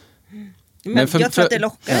 Men jag tror att det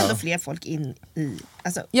lockar ändå fler folk in i...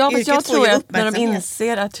 Alltså, ja, fast jag tror att när de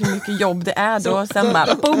inser att hur mycket jobb det är då, sen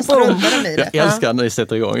bara boom, boom. Jag älskar när ni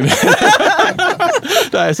sätter igång det.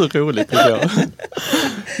 Det här är så roligt tycker jag.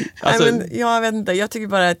 Alltså, nej, men jag vet inte, jag tycker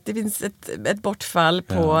bara att det finns ett bortfall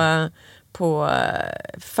på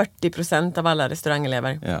 40% av alla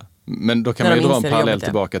restaurangelever. Ja. Men då kan man ju dra en parallell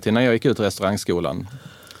tillbaka till när jag gick ut restaurangskolan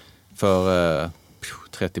för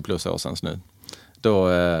 30 plus år sedan nu. Då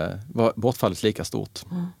var bortfallet lika stort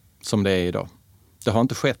som det är idag. Det har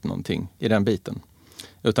inte skett någonting i den biten.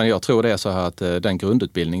 Utan jag tror det är så här att den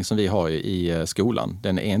grundutbildning som vi har i skolan,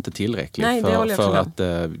 den är inte tillräcklig för att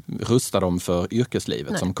rusta dem för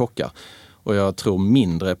yrkeslivet som kockar. Och jag tror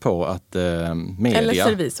mindre på att media... Eller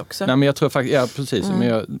servis också. Nej, men jag tror faktiskt, ja precis,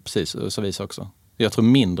 precis, servis också. Jag tror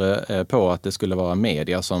mindre på att det skulle vara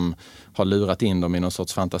media som har lurat in dem i någon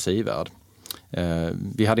sorts fantasivärld.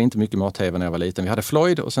 Vi hade inte mycket mat-tv när jag var liten. Vi hade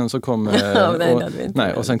Floyd och sen så kom... det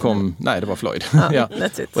var Floyd. Ja.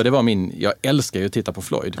 Och det var jag älskar ju att titta på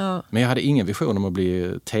Floyd. Ja. Men jag hade ingen vision om att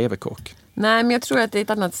bli tv-kock. Nej, men jag tror att det är ett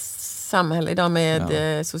annat samhälle idag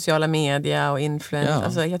med sociala media och influens. Ja.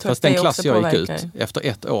 Alltså, jag tror fast att den klass jag gick ut, efter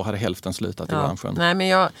 1 år hade hälften slutat i branschen. Nej,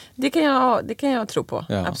 men det kan jag tro på.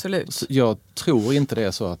 Ja. Absolut. Så jag tror inte det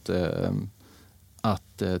är så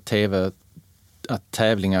att tv... att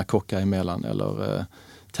tävlingar kockar emellan eller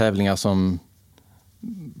tävlingar som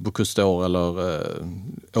Bocuse d'Or eller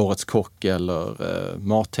Årets kock eller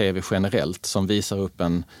mat-tv generellt som visar upp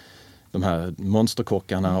de här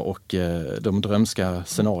monsterkockarna och de drömska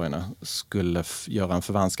scenarierna skulle göra en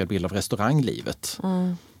förvanskad bild av restauranglivet.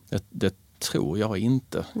 Det tror jag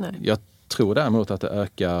inte. Nej. Jag tror däremot att det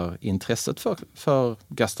ökar intresset för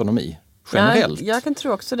gastronomi. Generellt. Jag kan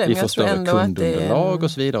tro också det. Vi får större kundunderlag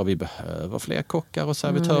och så vidare och vi behöver fler kockar och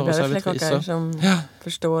servitörer och servitriser. Vi behöver fler kockar som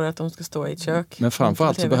förstår att de ska stå i ett kök. Men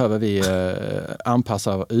framförallt så behöver vi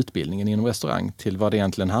anpassa utbildningen inom restaurang till vad det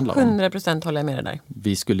egentligen handlar om. 100% håller jag med dig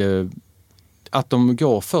där. Att de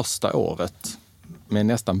går första året med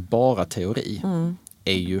nästan bara teori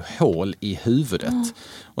är ju hål i huvudet.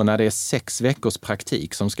 Och när det är 6 veckors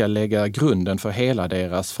praktik som ska lägga grunden för hela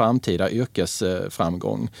deras framtida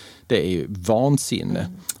yrkesframgång, det är ju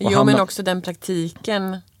vansinne. Men också den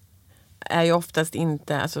praktiken är ju oftast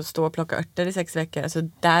inte, alltså stå och plocka örter i 6 veckor. Alltså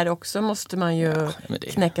där också måste man ju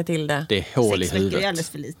knäcka till det. Det är hål i huvudet. 6 veckor är alldeles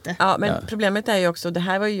för lite. Ja, men problemet är ju också, det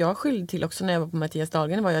här var ju jag skyldig till också när jag var på Mattias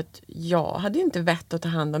Dahlgren, var ju att jag hade ju inte vett att ta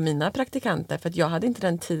hand om mina praktikanter för att jag hade inte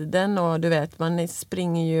den tiden och du vet, man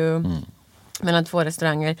springer ju mellan 2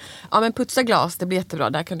 restauranger. Ja, men putsa glas, det blir jättebra,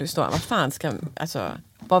 där kan du stå. Vad fan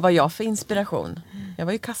vad var jag för inspiration? Jag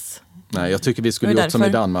var ju kass. Nej, jag tycker vi skulle gjort som i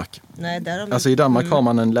Danmark. Nej, alltså i Danmark har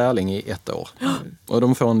man en lärling i 1 år. Och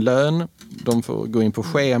de får en lön, de får gå in på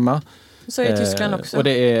schema. Så är Tyskland också. Och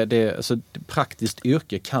så praktiskt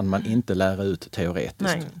yrke kan man inte lära ut teoretiskt.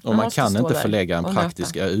 Nej, och man kan inte förlägga en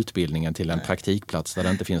praktisk utbildningen till en praktikplats där det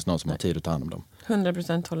inte finns någon som har tid att ta hand om dem.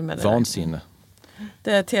 100% håller med dig. Vansinne.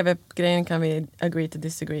 Det tv-grejen kan vi agree to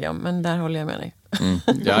disagree om, men där håller jag med dig.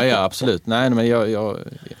 Ja, absolut. Nej, men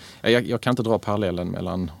jag kan inte dra parallellen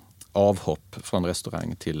mellan avhopp från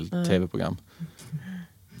restaurang till tv-program.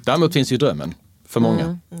 Däremot finns ju drömmen för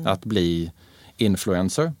många att bli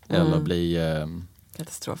influencer eller bli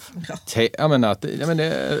katastrof.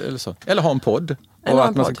 Eller ha en podd. Och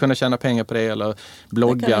att man ska kunna tjäna pengar på det eller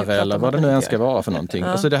bloggare eller vad det nu än ska vara för någonting.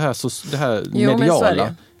 Alltså det här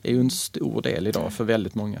mediala är ju en stor del idag för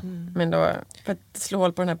väldigt många. Men då, för att slå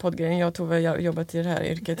hål på den här poddgrejen, jag tror vi har jobbat i det här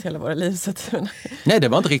yrket hela våra liv. Så att, nej, det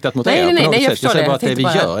var inte riktat mot er på något sätt. Jag säger bara att det vi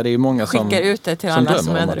gör, det är ju många som skickar ut det till alla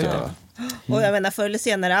som är där ute. Och jag menar, förr eller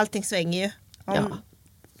senare, allting svänger ju. Om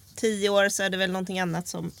 10 år så är det väl någonting annat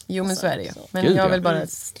som... Jo, men så är det ju. Men jag vill bara...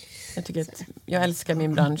 Jag tycker att jag älskar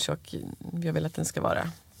min bransch och jag vill att den ska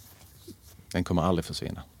vara... Den kommer aldrig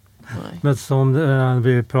försvinna. Nej. Men som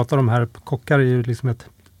vi pratar om här, kockar är ju liksom ett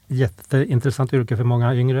jätteintressant yrke för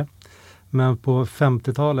många yngre. Men på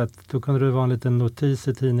 50-talet, då kunde det vara en liten notis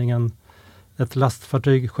i tidningen. Ett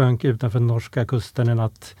lastfartyg sjönk utanför norska kusten i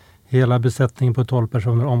natt. Hela besättningen på 12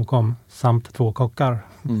 personer omkom, samt 2 kockar.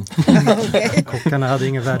 Kockarna hade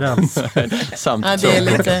ingen värde alls. Det är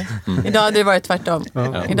lite... Idag hade det varit tvärtom.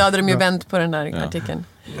 Idag hade de ju vänt på den där artikeln.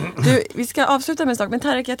 Du, vi ska avsluta med en sak. Men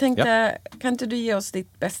Tarek, jag tänkte, kan inte du ge oss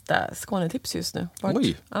ditt bästa Skånetips just nu?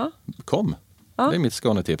 Oj, kom. Det är mitt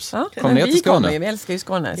Skånetips. Kom ner till Skåne. Vi älskar ju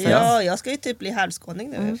Skåne. Så. Ja, jag ska ju typ bli halvskåning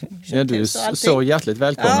nu. Ja, du är så hjärtligt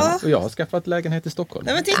välkommen. Ja. Och jag har skaffat lägenhet i Stockholm.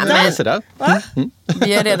 Nej, men titta! Så där.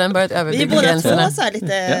 Vi har redan börjat överbrygga gränserna. Vi är båda två så här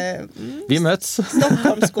lite... Vi möts.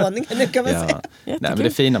 Stockholmsskåningar, nu kan man säga. Nej, men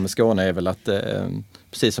det fina med Skåne är väl att,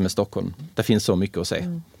 precis som i Stockholm, det finns så mycket att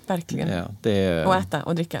se. verkligen. Ja, det... Och äta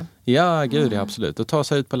och dricka. Ja, gud, ja, absolut. Och ta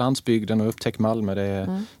sig ut på landsbygden och upptäcka Malmö.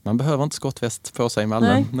 Man behöver inte skottväst på sig i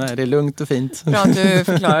Malmö. Nej, det är lugnt och fint. Bra att du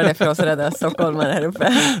förklarar det för oss rädda stockholmare här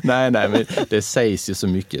uppe. nej, men det sägs ju så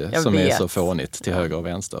mycket som är så fånigt till höger och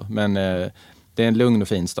vänster. Men det är en lugn och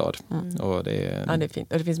fin stad. Och det är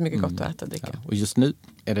fint. Och det finns mycket gott att äta och dricka. Ja. Och just nu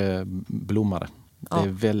är det blommade. Det är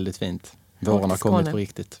väldigt fint. Våren har kommit på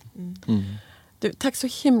riktigt. Du, tack så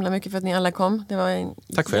himla mycket för att ni alla kom. Det var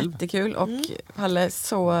jättekul. Och Palle,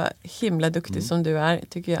 så himla duktig som du är.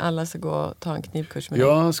 Tycker jag alla ska gå och ta en knivkurs med dig.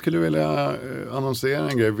 Jag skulle vilja annonsera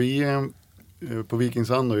en grej. Vi på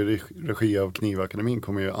Vikingsand och i regi av Knivakademin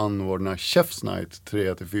kommer ju anordna Chef's Night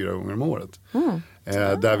 3-4 gånger om året.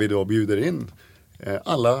 Där vi då bjuder in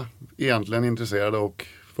alla egentligen intresserade och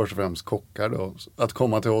först och främst kockar då, att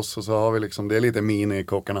komma till oss, och så har vi liksom, det är lite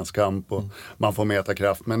mini-kockarnas kamp och man får mäta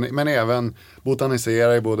kraft, men även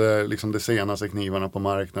botanisera i både liksom de senaste knivarna på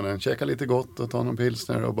marknaden, käka lite gott och ta någon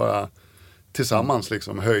pilsner och bara tillsammans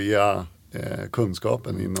liksom höja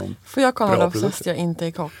kunskapen inom. Får jag komma då fast jag inte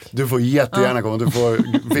är kock? Du får jättegärna komma, du får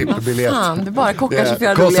VIP-biljett. Fan, det bara kockar som får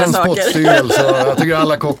göra roliga saker. Kostar en spottstyl, så jag tycker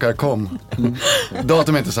alla kockar kom.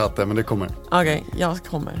 Datum är inte satt där, men det kommer. Okej, jag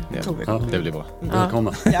kommer. Det blir bra.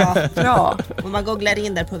 Välkomna. Ja, bra. Och man googlar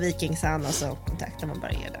in där på Vikingsand och så kontaktar man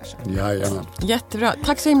bara er där. Så. Jajamän. Jättebra.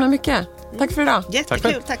 Tack så himla mycket. Tack för idag.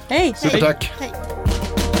 Jättekul, tack. Hej. Supertack. Hej.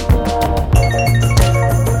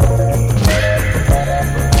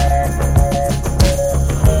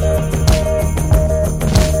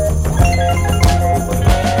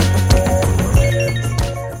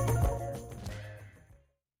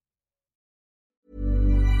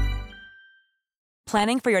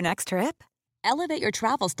 Planning for your next trip? Elevate your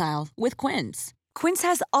travel style with Quince. Quince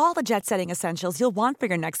has all the jet-setting essentials you'll want for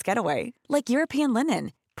your next getaway, like European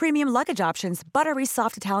linen, premium luggage options, buttery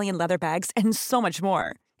soft Italian leather bags, and so much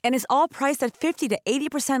more. And is all priced at 50 to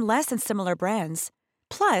 80% less than similar brands.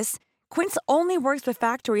 Plus, Quince only works with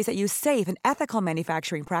factories that use safe and ethical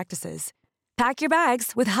manufacturing practices. Pack your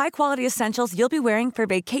bags with high-quality essentials you'll be wearing for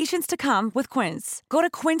vacations to come with Quince. Go to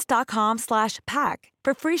quince.com/pack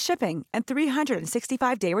for free shipping and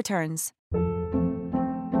 365-day returns.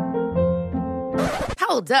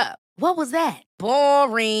 Hold up. What was that?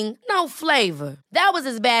 Boring. No flavor. That was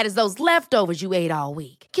as bad as those leftovers you ate all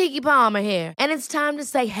week. Keke Palmer here, and it's time to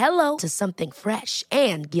say hello to something fresh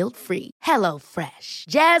and guilt-free. Hello Fresh.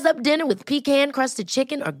 Jazz up dinner with pecan-crusted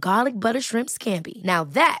chicken or garlic butter shrimp scampi. Now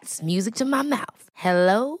that's music to my mouth.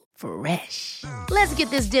 Hello Fresh. Let's get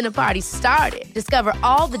this dinner party started. Discover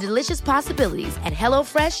all the delicious possibilities at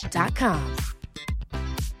hellofresh.com.